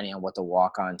also depending on what the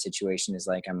walk-on situation is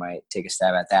like, I might take a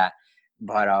stab at that.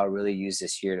 But I'll really use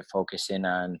this year to focus in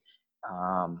on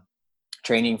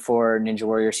training for Ninja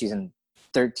Warrior Season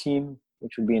 13,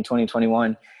 which would be in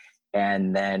 2021.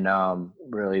 And then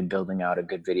really building out a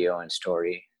good video and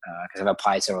story. Because I've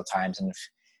applied several times and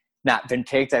not been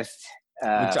picked. Which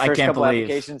I can't believe.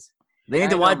 They need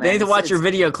to watch your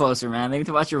video closer, man. They need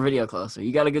to watch your video closer.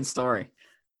 You got a good story.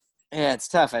 Yeah, it's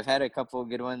tough. I've had a couple of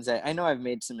good ones. I know I've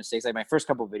made some mistakes. Like my first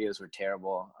couple of videos were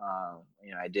terrible. I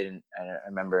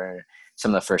remember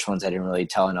some of the first ones I didn't really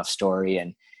tell enough story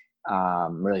and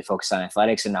really focus on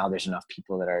athletics. And now there's enough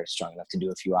people that are strong enough to do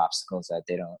a few obstacles that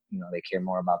they don't, they care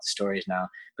more about the stories now.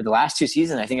 But the last two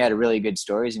seasons, I think I had really good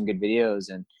stories and good videos.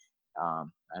 And I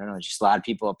don't know, just a lot of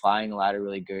people applying, a lot of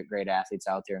really great athletes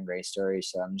out there and great stories.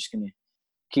 So I'm just going to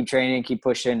keep training, keep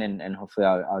pushing, and hopefully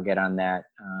I'll get on that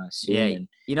soon.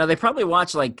 Yeah, they probably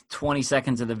watch like 20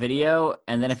 seconds of the video,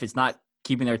 and then if it's not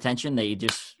keeping their attention, they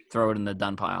just throw it in the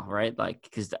done pile, right? Like,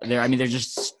 because they're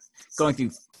just going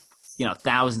through,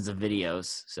 thousands of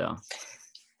videos. So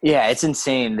yeah, it's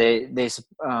insane. They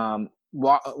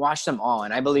watch them all,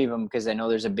 and I believe them because I know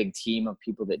there's a big team of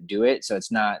people that do it. So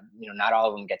it's not, not all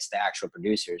of them gets the actual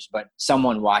producers, but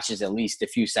someone watches at least a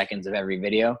few seconds of every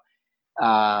video.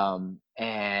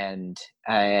 And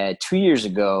 2 years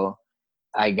ago,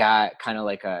 I got kind of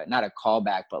like not a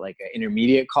callback, but like an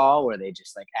intermediate call where they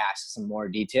just like asked some more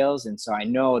details. And so I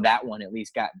know that one at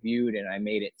least got viewed, and I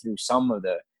made it through some of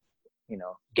the,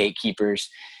 gatekeepers.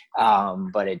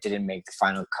 But it didn't make the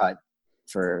final cut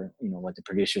for, what the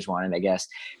producers wanted, I guess.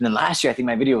 And then last year, I think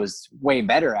my video was way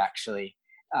better actually.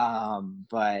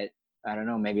 But I don't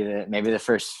know, maybe the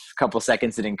first couple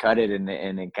seconds didn't cut it, and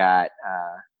it got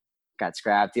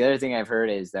scrapped. The other thing I've heard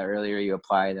is that earlier you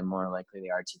apply, the more likely they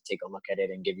are to take a look at it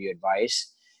and give you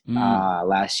advice.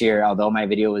 Last year, although my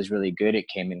video was really good, it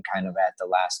came in kind of at the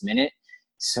last minute.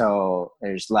 So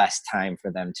there's less time for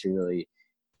them to really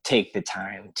take the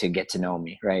time to get to know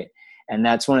me. Right. And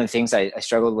that's one of the things I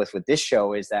struggled with this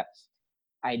show is that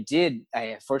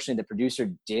fortunately the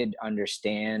producer did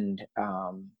understand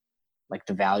like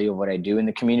the value of what I do in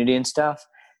the community and stuff.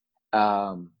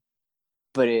 But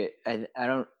I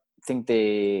don't think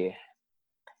they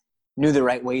knew the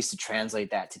right ways to translate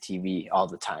that to TV all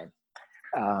the time.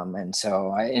 And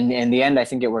so in the end, I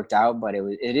think it worked out, but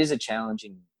it is a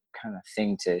challenging kind of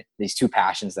thing to these two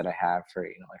passions that I have for,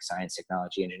 like science,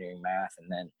 technology, engineering, math, and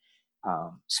then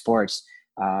sports.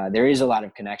 There is a lot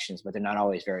of connections, but they're not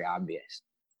always very obvious.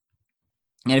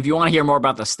 And if you want to hear more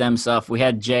about the STEM stuff, we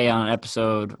had Jay on an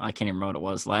episode. I can't even remember what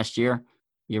it was, last year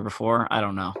before. I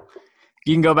don't know.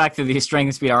 You can go back to the Strength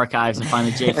and Speed archives and find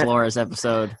the Jay Flores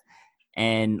episode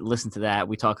and listen to that.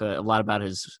 We talk a lot about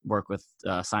his work with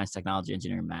science, technology,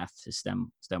 engineering, math, his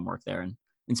STEM work there, and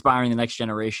inspiring the next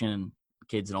generation and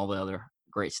kids and all the other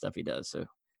great stuff he does. So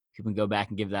you can go back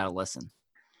and give that a listen.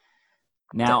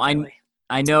 Now, Definitely.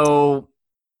 I know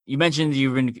you mentioned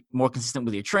you've been more consistent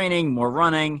with your training, more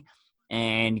running,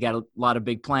 and you got a lot of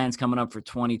big plans coming up for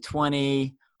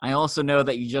 2020. I also know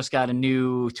that you just got a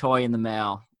new toy in the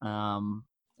mail in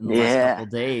the last couple of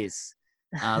days.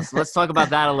 So let's talk about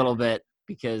that a little bit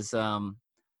because, I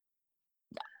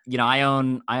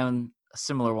own a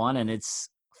similar one and it's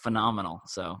phenomenal.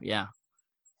 So, yeah.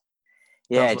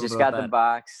 Yeah, I just got the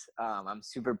box. I'm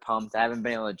super pumped. I haven't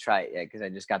been able to try it yet because I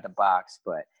just got the box,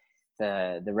 but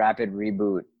the rapid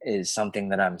reboot is something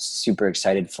that I'm super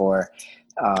excited for.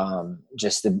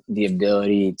 Just the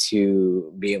ability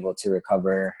to be able to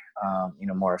recover,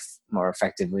 more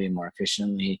effectively and more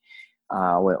efficiently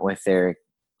with their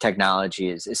technology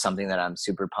is something that I'm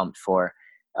super pumped for.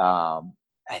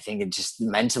 I think it just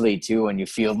mentally too, when you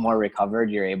feel more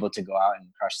recovered, you're able to go out and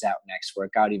crush that next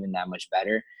workout even that much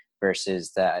better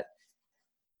versus that,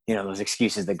 those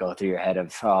excuses that go through your head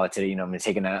of, today, I'm going to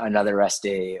take another rest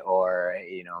day, or,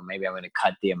 maybe I'm going to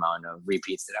cut the amount of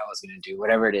repeats that I was going to do,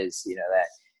 whatever it is, that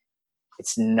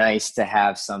it's nice to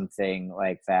have something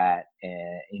like that,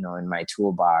 in my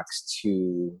toolbox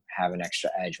to have an extra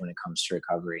edge when it comes to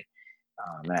recovery.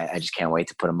 And I just can't wait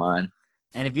to put them on.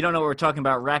 And if you don't know what we're talking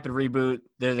about, Rapid Reboot,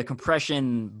 they're the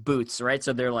compression boots, right?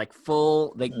 So they're like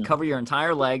full, they cover your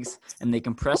entire legs and they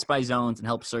compress by zones and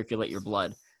help circulate your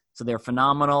blood. So they're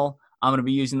phenomenal. I'm going to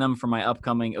be using them for my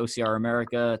upcoming OCR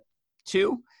America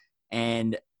 2.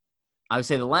 And I would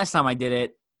say the last time I did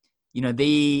it,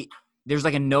 there's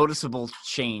like a noticeable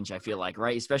change, I feel like,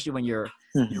 right? Especially when you're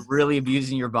really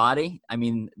abusing your body. I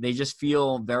mean, they just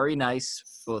feel very nice,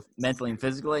 both mentally and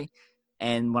physically.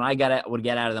 And when I would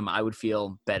get out of them, I would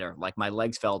feel better. Like my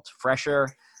legs felt fresher.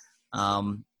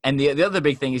 And the other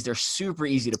big thing is they're super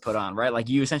easy to put on, right? Like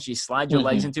you essentially slide your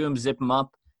legs into them, zip them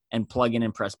up, and plug in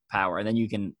and press power. And then you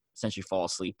can essentially fall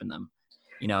asleep in them.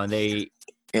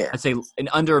 I'd say in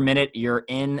under a minute, you're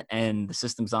in and the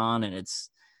system's on and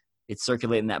it's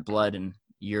circulating that blood and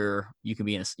you could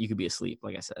be asleep,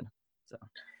 like I said. So.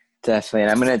 Definitely.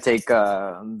 And I'm going to take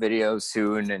a video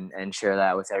soon and share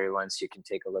that with everyone so you can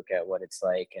take a look at what it's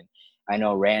like. And I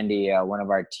know Randy, one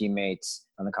of our teammates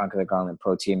on the Conquer the Gauntlet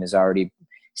Pro team, has already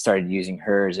started using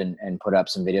hers and put up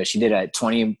some videos. She did a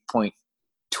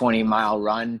 20.20 mile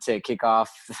run to kick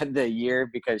off the year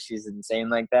because she's insane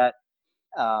like that.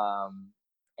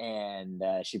 And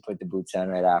she put the boots on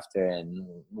right after and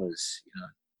was,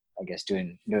 I guess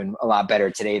doing a lot better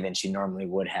today than she normally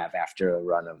would have after a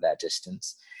run of that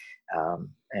distance.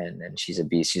 And she's a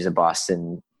beast. She's a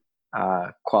Boston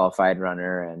qualified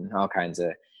runner and all kinds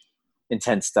of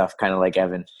intense stuff, kind of like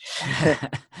Evan.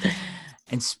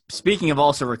 And speaking of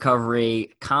also recovery,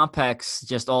 Compex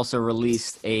just also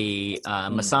released a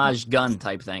massage gun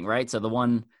type thing, right? So the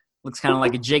one looks kind of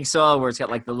like a jigsaw where it's got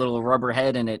like the little rubber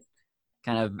head and it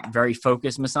kind of very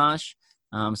focused massage.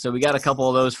 So we got a couple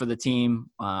of those for the team.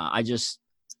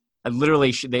 They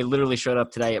literally showed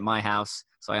up today at my house.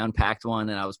 So I unpacked one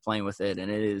and I was playing with it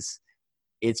and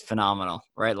it's phenomenal,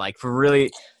 right? Like for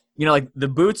really, like the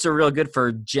boots are real good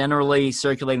for generally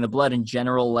circulating the blood and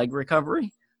general leg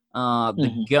recovery.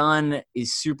 The gun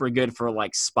is super good for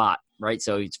like spot, right?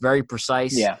 So it's very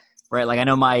precise, right? Like I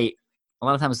know a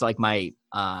lot of times like my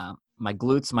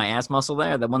glutes, my ass muscle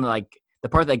there, the one that like the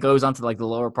part that goes onto like the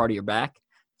lower part of your back,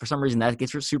 for some reason that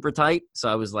gets super tight. So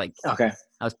I was like, I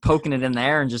was poking it in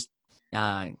there and just,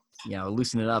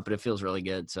 loosen it up, but it feels really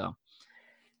good. So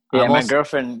my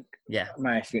girlfriend,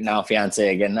 my now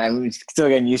fiance again, I'm still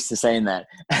getting used to saying that.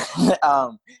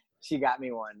 She got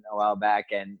me one a while back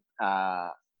and,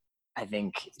 I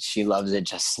think she loves it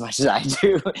just as much as I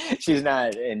do. She's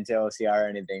not into OCR or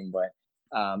anything, but,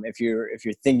 if you're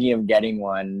thinking of getting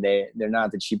one, they're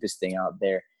not the cheapest thing out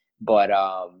there, but,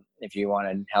 if you want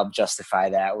to help justify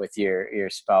that with your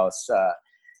spouse,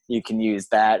 you can use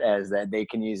that as that they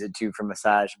can use it too for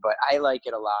massage. But I like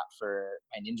it a lot for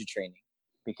my ninja training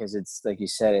because it's like you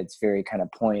said, it's very kind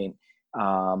of point.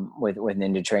 With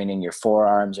ninja training, your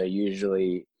forearms are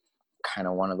usually kind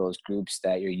of one of those groups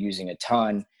that you're using a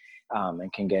ton,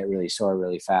 and can get really sore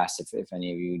really fast if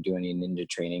any of you do any ninja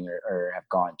training or have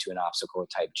gone to an obstacle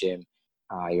type gym.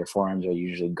 Your forearms are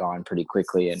usually gone pretty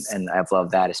quickly. And I've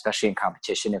loved that, especially in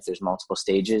competition. If there's multiple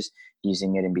stages,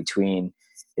 using it in between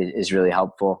is really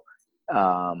helpful.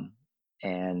 And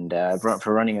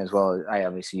for running as well, I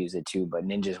obviously use it too, but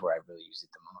Ninja is where I really use it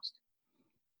the most.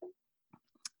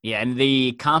 Yeah, and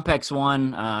the Compex one,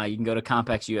 you can go to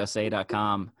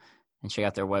compexusa.com and check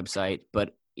out their website,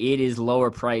 but it is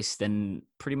lower priced than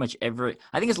pretty much I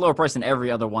think it's lower priced than every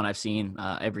other one I've seen,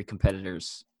 every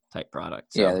competitor's type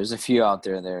product. So, yeah, there's a few out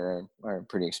there that are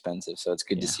pretty expensive, so it's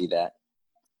good to see that.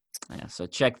 Yeah, so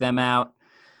check them out.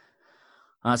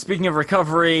 Speaking of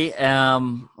recovery,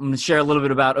 I'm going to share a little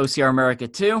bit about OCR America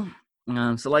too.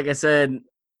 So like I said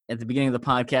at the beginning of the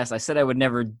podcast, I said I would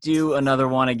never do another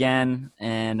one again.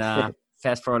 And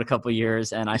fast forward a couple of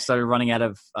years, and I started running out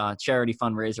of charity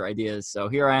fundraiser ideas. So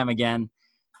here I am again.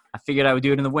 I figured I would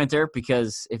do it in the winter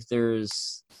because if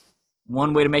there's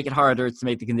one way to make it harder, it's to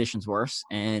make the conditions worse.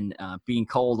 And being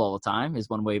cold all the time is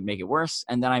one way to make it worse.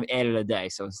 And then I've added a day.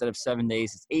 So instead of 7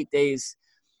 days, it's 8 days.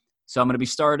 So I'm going to be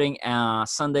starting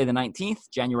Sunday the 19th,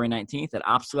 January 19th at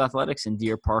Obstacle Athletics in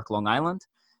Deer Park, Long Island.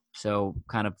 So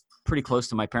kind of pretty close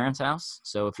to my parents' house.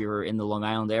 So if you're in the Long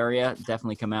Island area,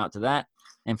 definitely come out to that.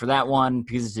 And for that one,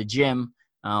 because it's a gym,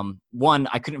 one,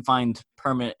 I couldn't find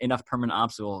enough permanent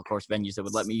obstacle course venues that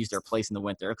would let me use their place in the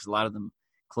winter because a lot of them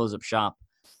close up shop.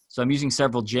 So I'm using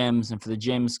several gyms. And for the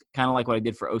gyms, kind of like what I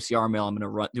did for OCR Mill, I'm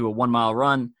going to do a 1 mile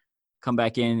run, come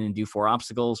back in and do 4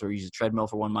 obstacles, or use a treadmill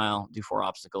for 1 mile, do 4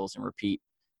 obstacles, and repeat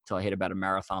until I hit about a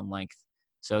marathon length.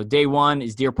 So day 1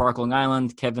 is Deer Park, Long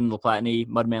Island, Kevin LaPlatney,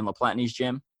 Mudman LaPlatney's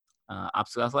gym,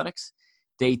 Obstacle Athletics.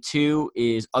 Day 2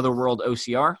 is Otherworld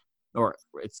OCR, or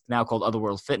it's now called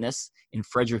Otherworld Fitness in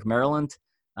Frederick, Maryland.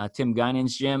 Tim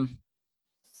Guinan's gym,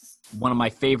 one of my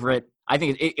favorite, I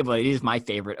think it is my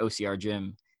favorite OCR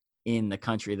gym in the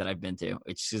country that I've been to.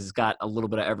 It's just got a little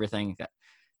bit of everything. It's got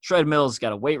treadmills, it's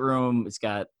got a weight room, it's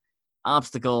got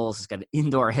obstacles, it's got an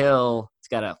indoor hill, it's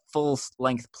got a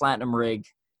full-length platinum rig.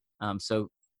 So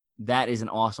that is an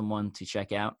awesome one to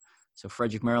check out. So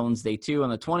Frederick, Maryland's day 2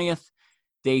 on the 20th.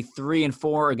 Day 3 and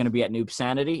 4 are going to be at Noob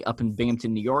Sanity up in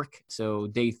Binghamton, New York. So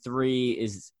day 3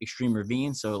 is Extreme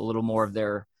Ravine, so a little more of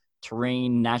their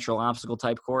terrain, natural obstacle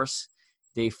type course.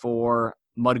 Day 4,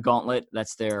 Mud Gauntlet.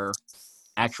 That's their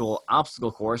actual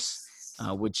obstacle course,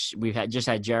 which we've just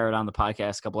had Jared on the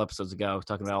podcast a couple episodes ago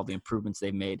talking about all the improvements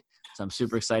they've made. So I'm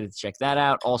super excited to check that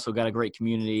out. Also got a great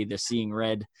community, the Seeing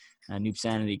Red Noob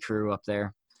Sanity crew up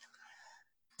there.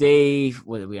 Day,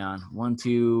 what are we on? 1,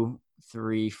 2,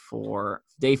 3, 4.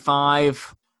 Day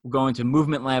 5, we're going to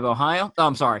Movement Lab, Ohio. Oh,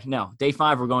 I'm sorry. No, day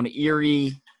 5, we're going to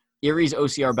Erie's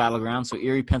OCR Battleground. So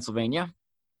Erie, Pennsylvania,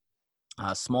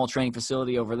 a small training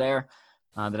facility over there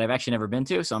that I've actually never been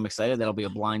to. So I'm excited. That'll be a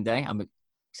blind day. I'm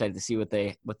excited to see what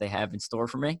they have in store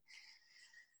for me.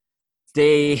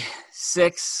 Day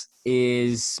 6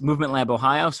 is Movement Lab,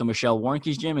 Ohio. So Michelle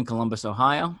Warnke's gym in Columbus,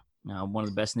 Ohio. One of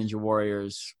the best Ninja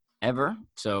Warriors ever.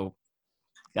 So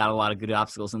got a lot of good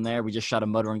obstacles in there. We just shot a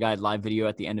Mud Run Guide live video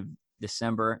at the end of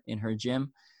December in her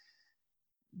gym.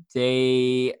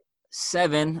 Day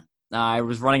 7, I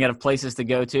was running out of places to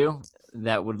go to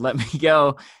that would let me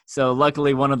go. So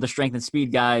luckily, one of the strength and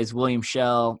speed guys, William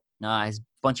Shell, has a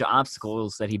bunch of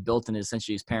obstacles that he built in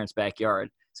essentially his parents' backyard.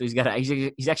 So he's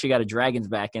actually got a Dragon's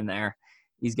back in there.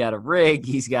 He's got a rig.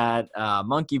 He's got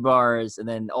monkey bars, and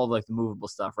then all the movable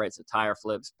stuff, right? So tire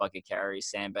flips, bucket carries,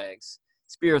 sandbags,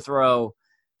 spear throw,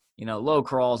 low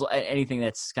crawls, anything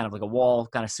that's kind of like a wall,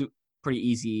 kind of pretty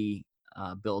easy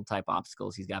build type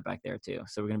obstacles he's got back there too.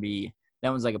 So that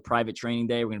one's like a private training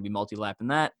day. We're going to be multi-lapping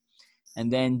that.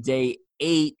 And then day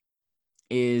 8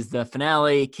 is the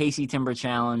finale, Casey Timber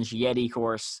Challenge, Yeti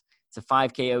course. It's a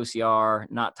 5K OCR,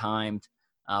 not timed,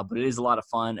 but it is a lot of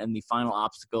fun. And the final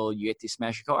obstacle, you get to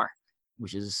smash a car,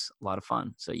 which is a lot of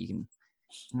fun. So you can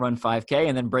run 5K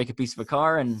and then break a piece of a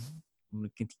car and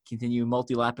continue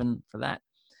multi-lapping for that.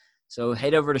 So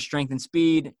head over to Strength and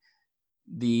Speed.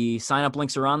 The sign-up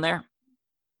links are on there.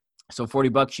 So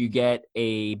 $40, you get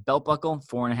a belt buckle,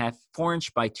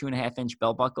 4-inch by 2.5-inch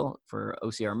belt buckle for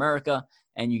OCR America,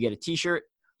 and you get a T-shirt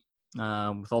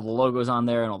with all the logos on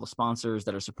there and all the sponsors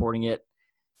that are supporting it.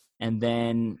 And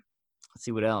then let's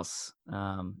see what else.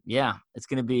 It's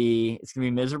gonna be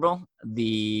miserable.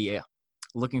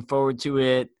 Looking forward to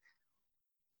it.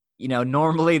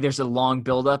 Normally there's a long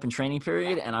build-up and training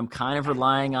period, and I'm kind of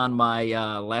relying on my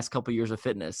last couple years of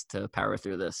fitness to power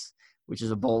through this, which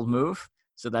is a bold move.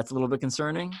 So that's a little bit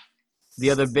concerning.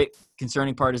 The other big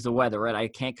concerning part is the weather, right? I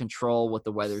can't control what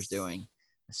the weather's doing.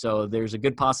 So there's a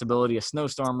good possibility a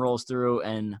snowstorm rolls through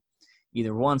and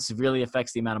either one, severely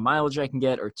affects the amount of mileage I can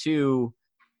get, or two,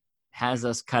 has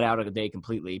us cut out of the day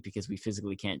completely because we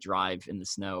physically can't drive in the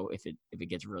snow if it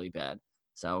gets really bad.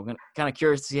 So I'm kind of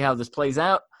curious to see how this plays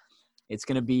out. It's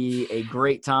going to be a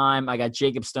great time. I got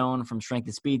Jacob Stone from Strength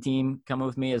and Speed Team coming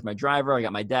with me as my driver. I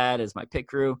got my dad as my pit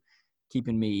crew,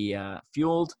 keeping me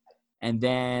fueled. And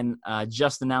then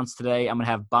just announced today, I'm going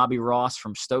to have Bobby Ross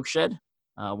from Stoke Shed,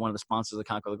 one of the sponsors of the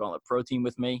Conquer the Gauntlet Pro Team,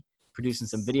 with me, producing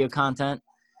some video content.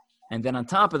 And then on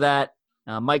top of that,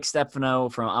 Mike Stefano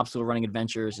from Obstacle Running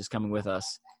Adventures is coming with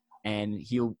us. And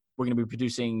we're going to be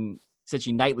producing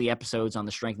essentially nightly episodes on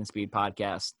the Strength and Speed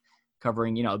podcast,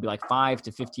 covering, it'll be like 5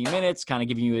 to 15 minutes, kind of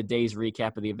giving you a day's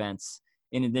recap of the events,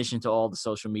 in addition to all the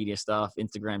social media stuff,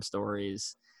 Instagram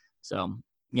stories. So,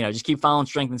 just keep following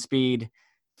Strength and Speed,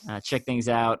 check things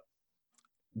out,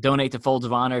 donate to Folds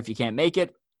of Honor if you can't make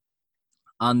it.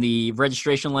 On the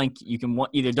registration link, you can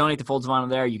either donate to Folds of Honor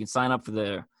there, you can sign up for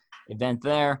the event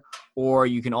there, or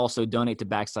you can also donate to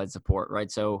Backside Support, right?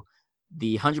 So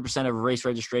the 100% of race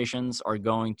registrations are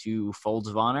going to Folds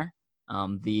of Honor.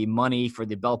 The money for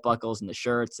the belt buckles and the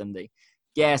shirts and the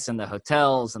gas and the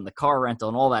hotels and the car rental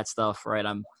and all that stuff, right?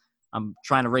 I'm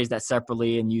trying to raise that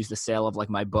separately and use the sale of like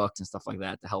my books and stuff like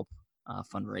that to help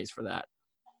fundraise for that.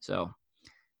 So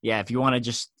yeah, if you want to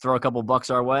just throw a couple bucks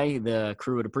our way, the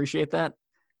crew would appreciate that.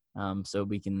 So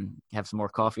we can have some more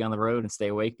coffee on the road and stay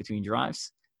awake between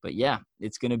drives. But yeah,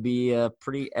 it's going to be a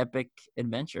pretty epic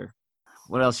adventure.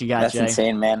 What else you got, That's Jay? That's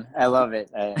insane, man. I love it.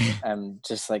 I'm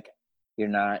just like, you're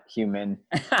not human.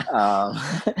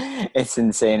 It's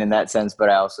insane in that sense, but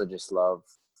I also just love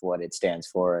what it stands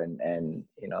for, and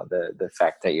the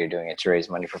fact that you're doing it to raise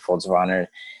money for Folds of Honor,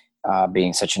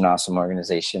 being such an awesome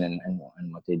organization, and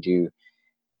what they do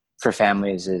for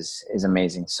families is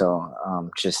amazing. So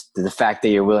just the fact that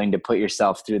you're willing to put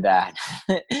yourself through that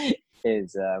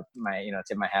is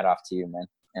tip my hat off to you, man.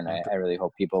 And I really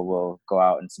hope people will go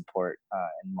out and support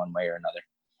in one way or another.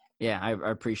 Yeah, I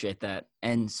appreciate that.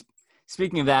 And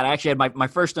speaking of that, I actually had my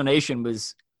first donation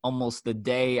was almost the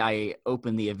day I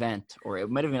opened the event, or it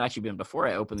might have actually been before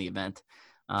I opened the event.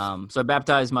 So I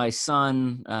baptized my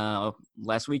son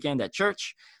last weekend at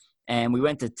church, and we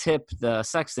went to tip the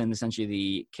sexton, essentially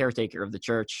the caretaker of the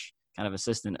church, kind of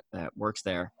assistant that works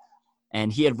there.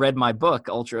 And he had read my book,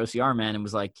 Ultra OCR Man, and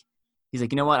was like, he's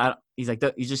like, you know what?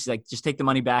 Just take the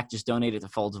money back, just donate it to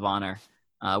Folds of Honor,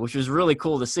 which was really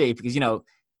cool to see because,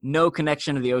 no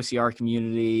connection to the OCR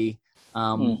community,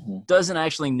 doesn't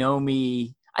actually know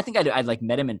me. I think I'd like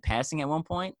met him in passing at one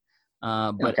point.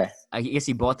 But okay. I guess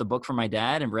he bought the book from my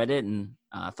dad and read it, and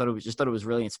thought it was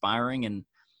really inspiring. And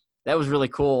that was really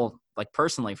cool, like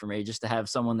personally for me, just to have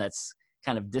someone that's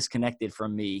kind of disconnected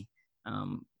from me,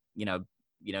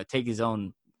 take his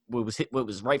own, what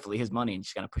was rightfully his money and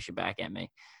just kind of push it back at me,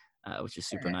 which is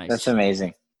super nice. That's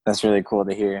amazing. That's really cool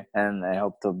to hear. And I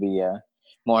hope there'll be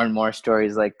more and more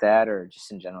stories like that, or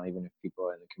just in general, even if people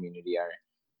in the community are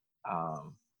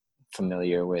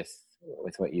familiar with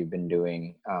what you've been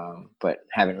doing, but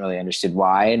haven't really understood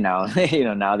why. Now,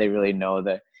 now they really know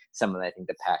some of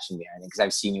the passion behind it, because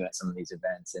I've seen you at some of these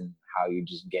events and how you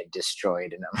just get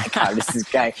destroyed, and I'm like, how does this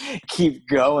guy keep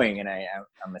going? And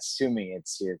I'm assuming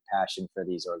it's your passion for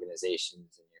these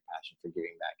organizations and your passion for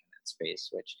giving back in that space,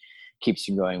 which keeps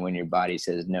you going when your body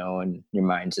says no and your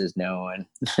mind says no, and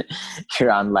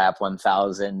you're on lap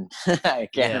 1000. I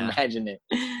can't imagine it.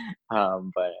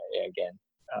 But again,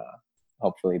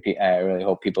 hopefully, I really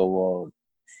hope people will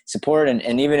support,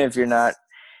 and even if you're not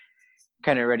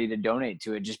kind of ready to donate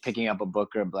to it, just picking up a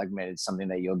book or a blog mitt is something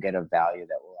that you'll get of value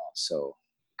that will also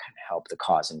kind of help the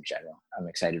cause in general. I'm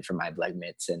excited for my blog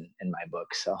mitts and my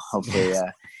book. So hopefully,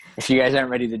 if you guys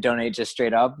aren't ready to donate just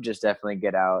straight up, just definitely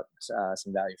get out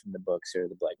some value from the books or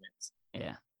the blog mitts.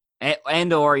 Yeah.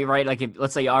 And or right, like if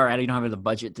let's say, all right, you don't have the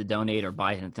budget to donate or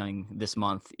buy anything this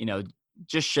month,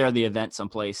 just share the event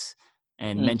someplace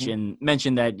and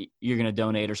mention that you're going to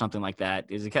donate or something like that.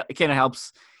 Because it kind of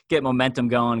helps get momentum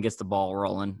going, gets the ball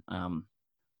rolling.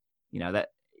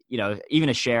 Even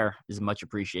a share is much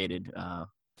appreciated,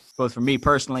 both from me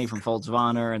personally, from Folds of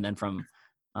Honor, and then from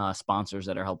sponsors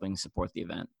that are helping support the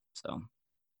event. So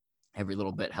every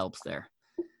little bit helps there.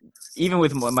 Even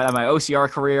with my OCR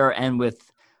career and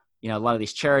with, a lot of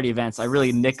these charity events, I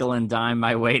really nickel and dime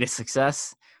my way to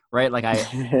success, right? Like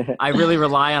I really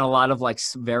rely on a lot of like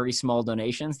very small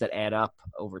donations that add up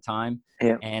over time.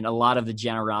 Yeah. And a lot of the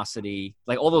generosity,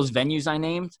 like all those venues I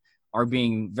named, are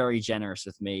being very generous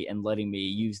with me and letting me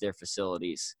use their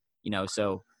facilities,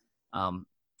 so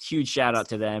huge shout out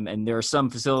to them. And there are some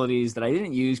facilities that I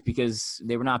didn't use because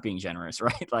they were not being generous,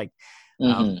 right? Like,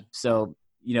 so,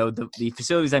 the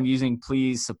facilities I'm using,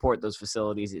 please support those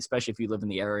facilities, especially if you live in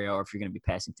the area or if you're going to be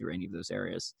passing through any of those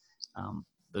areas.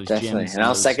 those Definitely, gyms and and I'll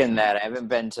those. second that. I haven't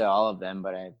been to all of them,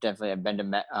 but I've been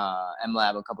to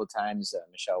MLab a couple times,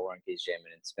 Michelle Warnke's gym,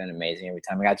 and it's been amazing every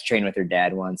time. I got to train with her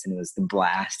dad once, and it was the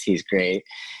blast. He's great.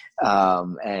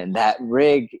 And that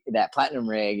platinum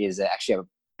rig, is actually a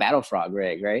Battle Frog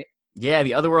rig, right? Yeah,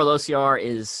 the Otherworld OCR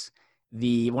is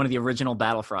one of the original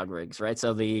Battle Frog rigs, right?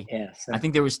 So Yeah. So, I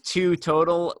think there was 2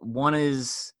 total. One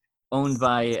is owned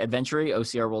by Adventure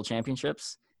OCR World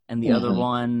Championships, and the other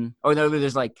one, oh no,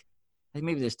 there's like, I think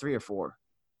maybe there's 3 or 4.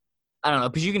 I don't know,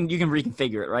 because you can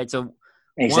reconfigure it, right? So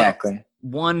exactly.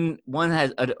 one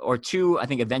has or 2. I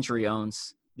think Adventure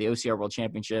owns the OCR World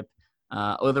Championship.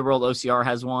 Otherworld OCR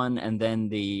has one, and then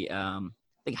I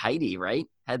think Heidi, right,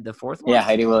 had the 4th one. Yeah,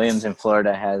 Heidi Williams in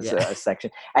Florida has Yeah. a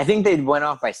section. I think they went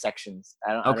off by sections.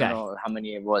 I don't Okay. know how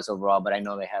many it was overall, but I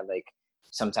know they had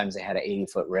sometimes they had an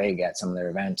 80-foot rig at some of their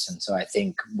events, and so I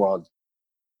think World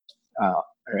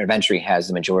Adventure has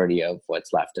the majority of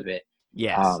what's left of it.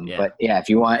 Yes. Yeah. But yeah,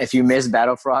 if you miss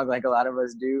Battle Frog like a lot of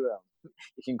us do,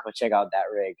 you can go check out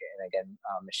that rig. And again,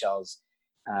 Michelle's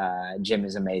gym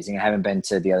is amazing. I haven't been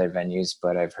to the other venues,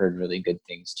 but I've heard really good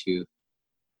things too.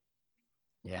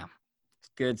 Yeah.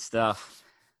 Good stuff.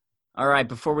 All right.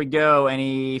 Before we go,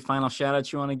 any final shout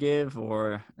outs you want to give,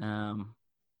 or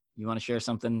you want to share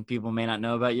something people may not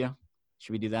know about you?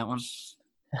 Should we do that one?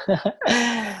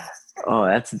 Oh,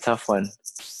 that's a tough one.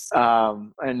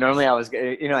 And normally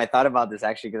I thought about this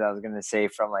actually, because I was going to say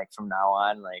from now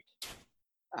on,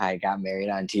 I got married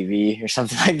on TV or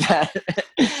something like that.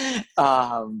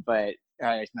 But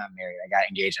it's not married. I got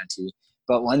engaged on TV.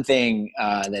 But one thing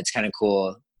that's kind of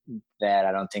cool that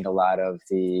I don't think a lot of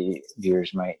the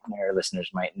viewers or listeners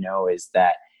might know is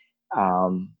that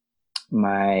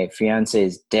my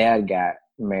fiance's dad got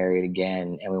married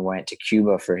again, and we went to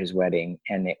Cuba for his wedding,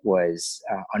 and it was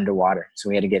underwater. So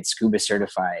we had to get scuba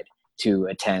certified to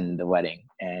attend the wedding.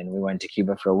 And we went to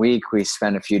Cuba for a week. We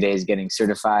spent a few days getting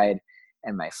certified,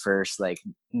 and my first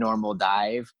normal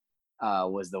dive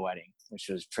was the wedding, which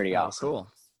was pretty awesome. Cool.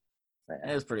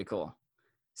 That was pretty cool.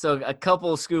 So a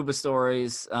couple scuba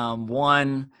stories.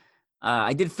 One,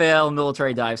 I did fail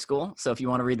military dive school. So if you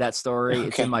want to read that story,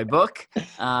 It's in my book.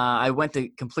 I went to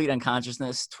complete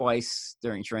unconsciousness twice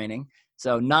during training.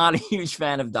 So not a huge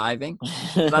fan of diving,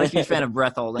 not a huge fan of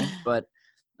breath holding, but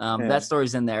that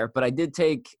story's in there. But I did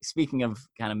take, speaking of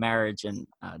kind of marriage and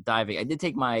diving, I did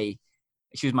take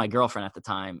she was my girlfriend at the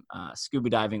time, scuba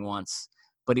diving once,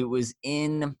 but it was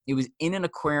in an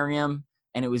aquarium,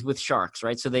 and it was with sharks,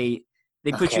 right? So they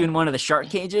put you in one of the shark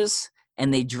cages,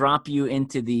 and they drop you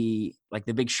into the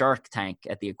big shark tank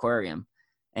at the aquarium,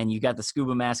 and you got the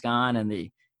scuba mask on, and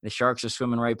the sharks are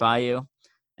swimming right by you.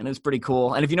 And it was pretty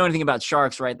cool. And if you know anything about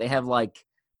sharks, right, they have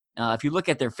if you look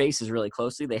at their faces really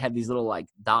closely, they have these little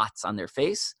dots on their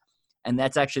face. And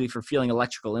that's actually for feeling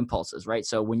electrical impulses, right?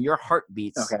 So when your heart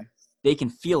beats, they can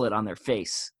feel it on their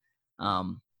face,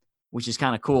 which is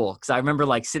kind of cool. Cause I remember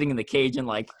sitting in the cage and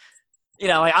I've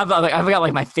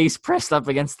got my face pressed up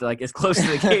against as close to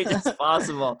the cage as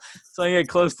possible, so I get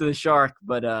close to the shark.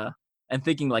 But and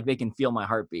thinking they can feel my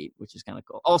heartbeat, which is kind of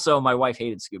cool. Also, my wife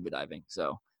hated scuba diving,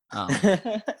 so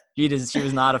she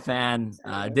was not a fan.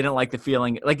 Didn't like the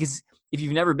feeling. If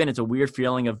you've never been, it's a weird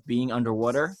feeling of being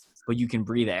underwater, but you can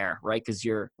breathe air, right? Because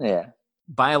you're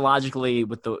biologically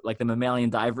with the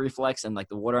mammalian dive reflex and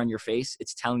the water on your face,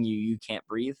 it's telling you can't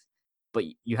breathe, but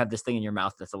you have this thing in your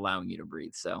mouth that's allowing you to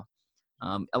breathe. So.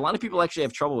 A lot of people actually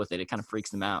have trouble with it. It kind of freaks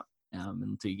them out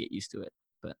until you get used to it.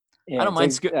 But I don't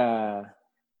mind.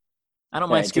 I don't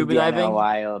mind scuba diving. A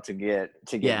while to get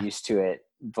used to it,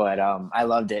 but I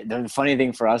loved it. The funny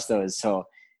thing for us though is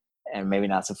and maybe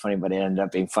not so funny, but it ended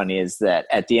up being funny, is that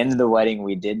at the end of the wedding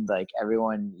we did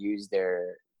everyone use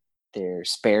their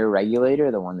spare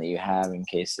regulator, the one that you have in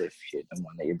case if the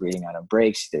one that you're breathing out of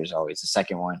breaks. There's always a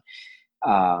second one.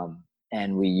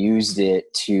 And we used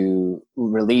it to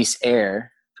release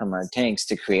air from our tanks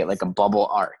to create a bubble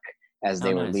arc as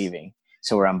they were leaving.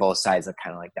 So we're on both sides of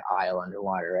kind of the aisle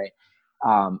underwater,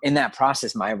 right? In that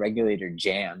process, my regulator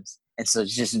jams. And so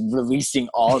it's just releasing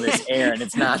all this air and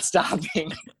it's not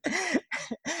stopping.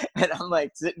 And I'm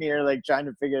sitting here trying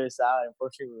to figure this out.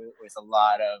 Unfortunately, with a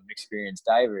lot of experienced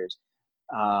divers.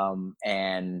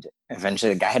 And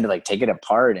eventually the guy had to take it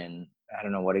apart, and I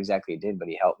don't know what exactly he did, but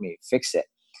he helped me fix it.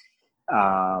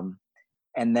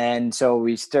 And then so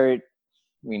we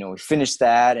we finished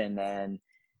that, and then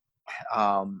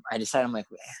I decided I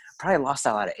probably lost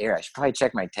a lot of air. I should probably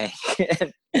check my tank.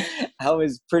 And I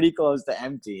was pretty close to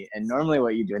empty. And normally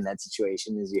what you do in that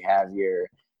situation is you have your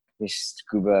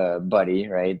scuba buddy,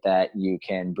 right, that you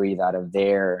can breathe out of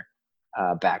their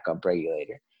backup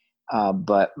regulator.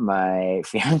 But my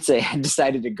fiance had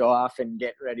decided to go off and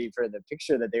get ready for the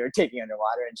picture that they were taking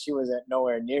underwater, and she wasn't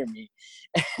nowhere near me.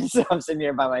 So I'm sitting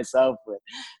here by myself with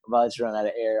about to run out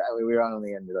of air. I mean, we were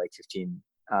only under like 15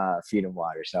 feet of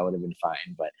water, so I would have been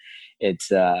fine. But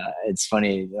it's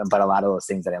funny, but a lot of those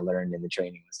things that I learned in the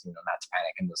training was, not to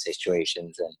panic in those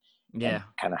situations, and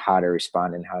kind of how to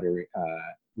respond and how to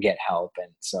get help.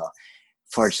 And so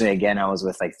fortunately, again, I was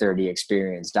with like 30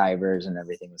 experienced divers and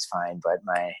everything was fine. But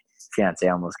my fiance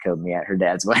almost killed me at her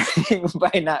dad's wedding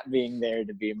by not being there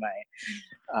to be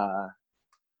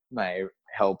my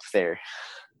help there.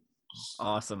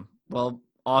 Awesome. Well,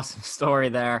 awesome story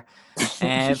there.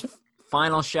 And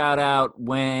final shout out,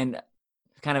 when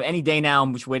kind of any day now,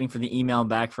 I'm just waiting for the email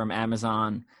back from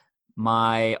Amazon.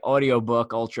 My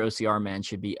audiobook, Ultra OCR Man,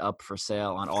 should be up for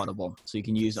sale on Audible. So you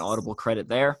can use an Audible credit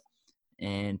there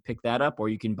and pick that up, or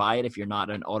you can buy it if you're not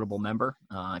an Audible member.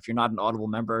 If you're not an Audible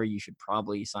member, you should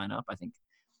probably sign up. I think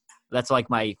that's like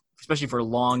especially for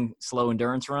long, slow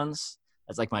endurance runs,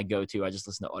 that's like my go-to. I just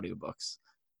listen to audiobooks.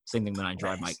 Same thing when I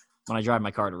drive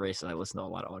my car to race, I listen to a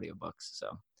lot of audiobooks.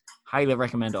 So highly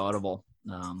recommend Audible.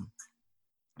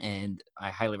 And I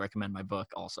highly recommend my book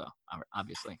also,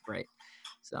 obviously. Right.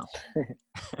 So,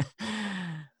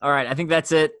 all right. I think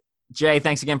that's it. Jay,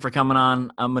 thanks again for coming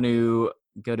on. I'm going to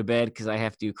go to bed because I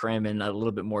have to cram in a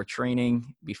little bit more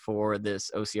training before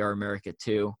this OCR America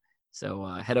 2. So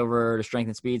head over to Strength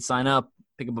and Speed, sign up,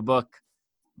 pick up a book,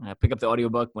 pick up the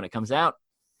audiobook when it comes out.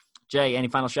 Jay, any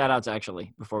final shout outs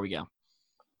actually before we go?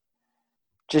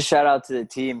 Just shout out to the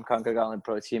team, Conquer Gauntlet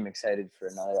Pro team. Excited for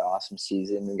another awesome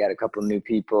season. We got a couple new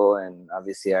people and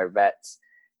obviously our vets.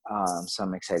 So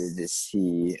I'm excited to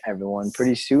see everyone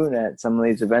pretty soon at some of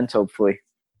these events, hopefully.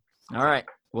 All right.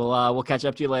 We'll catch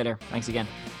up to you later. Thanks again.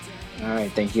 All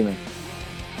right. Thank you, man.